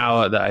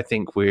now that I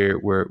think we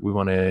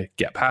want to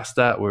get past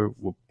that,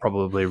 we'll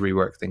probably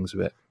rework things a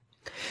bit.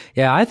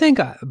 Yeah, I think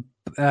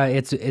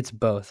it's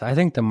both. I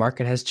think the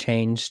market has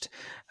changed,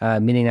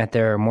 meaning that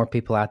there are more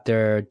people out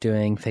there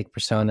doing fake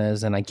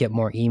personas, and I get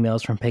more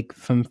emails from fake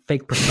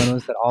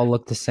personas that all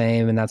look the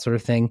same and that sort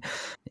of thing.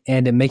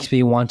 And it makes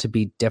me want to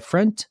be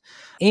different.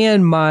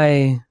 And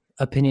my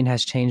opinion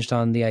has changed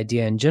on the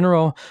idea in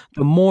general.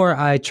 The more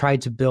I try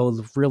to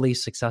build really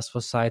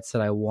successful sites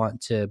that I want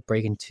to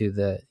break into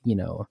the,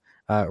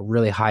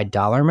 really high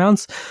dollar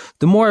amounts,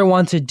 the more I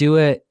want to do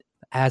it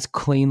as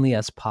cleanly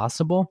as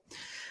possible.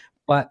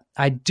 But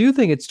I do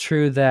think it's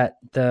true that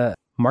the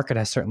market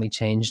has certainly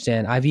changed,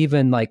 and I've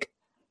even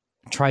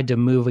tried to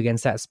move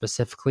against that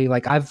specifically.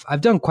 Like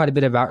I've done quite a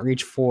bit of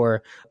outreach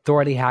for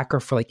Authority Hacker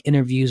for like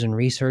interviews and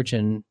research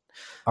and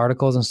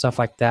articles and stuff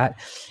like that.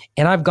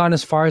 And I've gone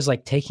as far as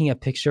like taking a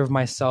picture of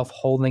myself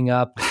holding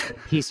up a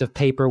piece of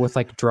paper with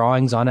like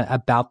drawings on it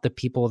about the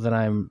people that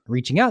I'm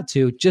reaching out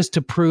to, just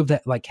to prove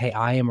that like, hey,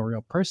 I am a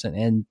real person.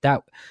 And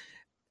that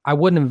I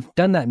wouldn't have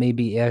done that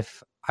maybe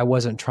if I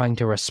wasn't trying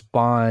to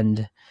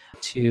respond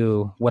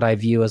to what I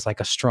view as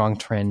like a strong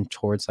trend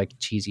towards like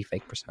cheesy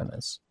fake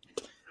personas.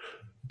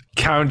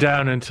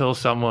 Countdown until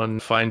someone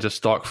finds a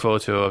stock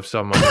photo of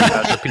someone who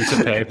has a piece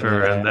of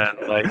paper and then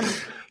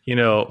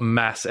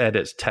mass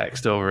edits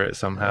text over it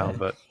somehow.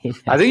 But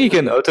I think you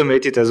can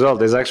automate it as well.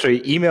 There's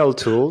actually email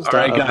tools. All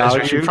right, guys,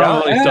 we should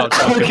probably stop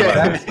talking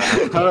about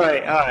it. All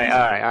right.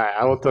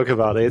 I won't talk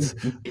about it.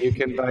 You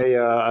can buy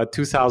a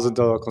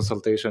 $2,000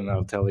 consultation,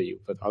 I'll tell you,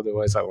 but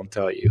otherwise I won't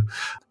tell you.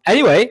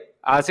 Anyway,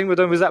 I think we're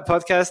done with that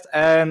podcast,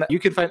 and you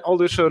can find all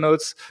the show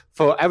notes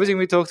for everything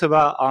we talked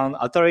about on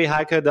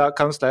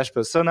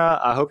authorityhacker.com/persona.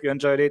 I hope you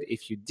enjoyed it.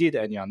 If you did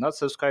and you're not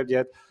subscribed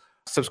yet,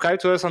 subscribe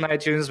to us on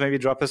iTunes, maybe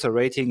drop us a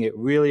rating. It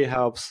really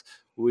helps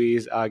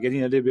with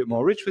getting a little bit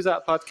more reach with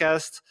that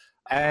podcast.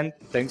 And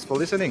thanks for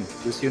listening.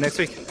 We'll see you next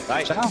week.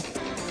 Bye. Ciao.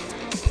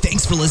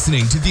 Thanks for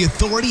listening to the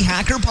Authority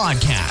Hacker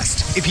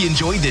Podcast. If you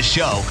enjoyed this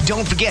show,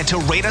 don't forget to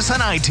rate us on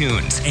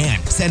iTunes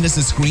and send us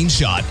a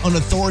screenshot on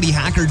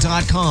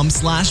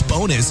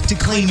authorityhacker.com/bonus to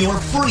claim your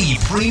free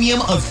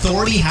premium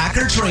Authority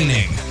Hacker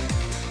training.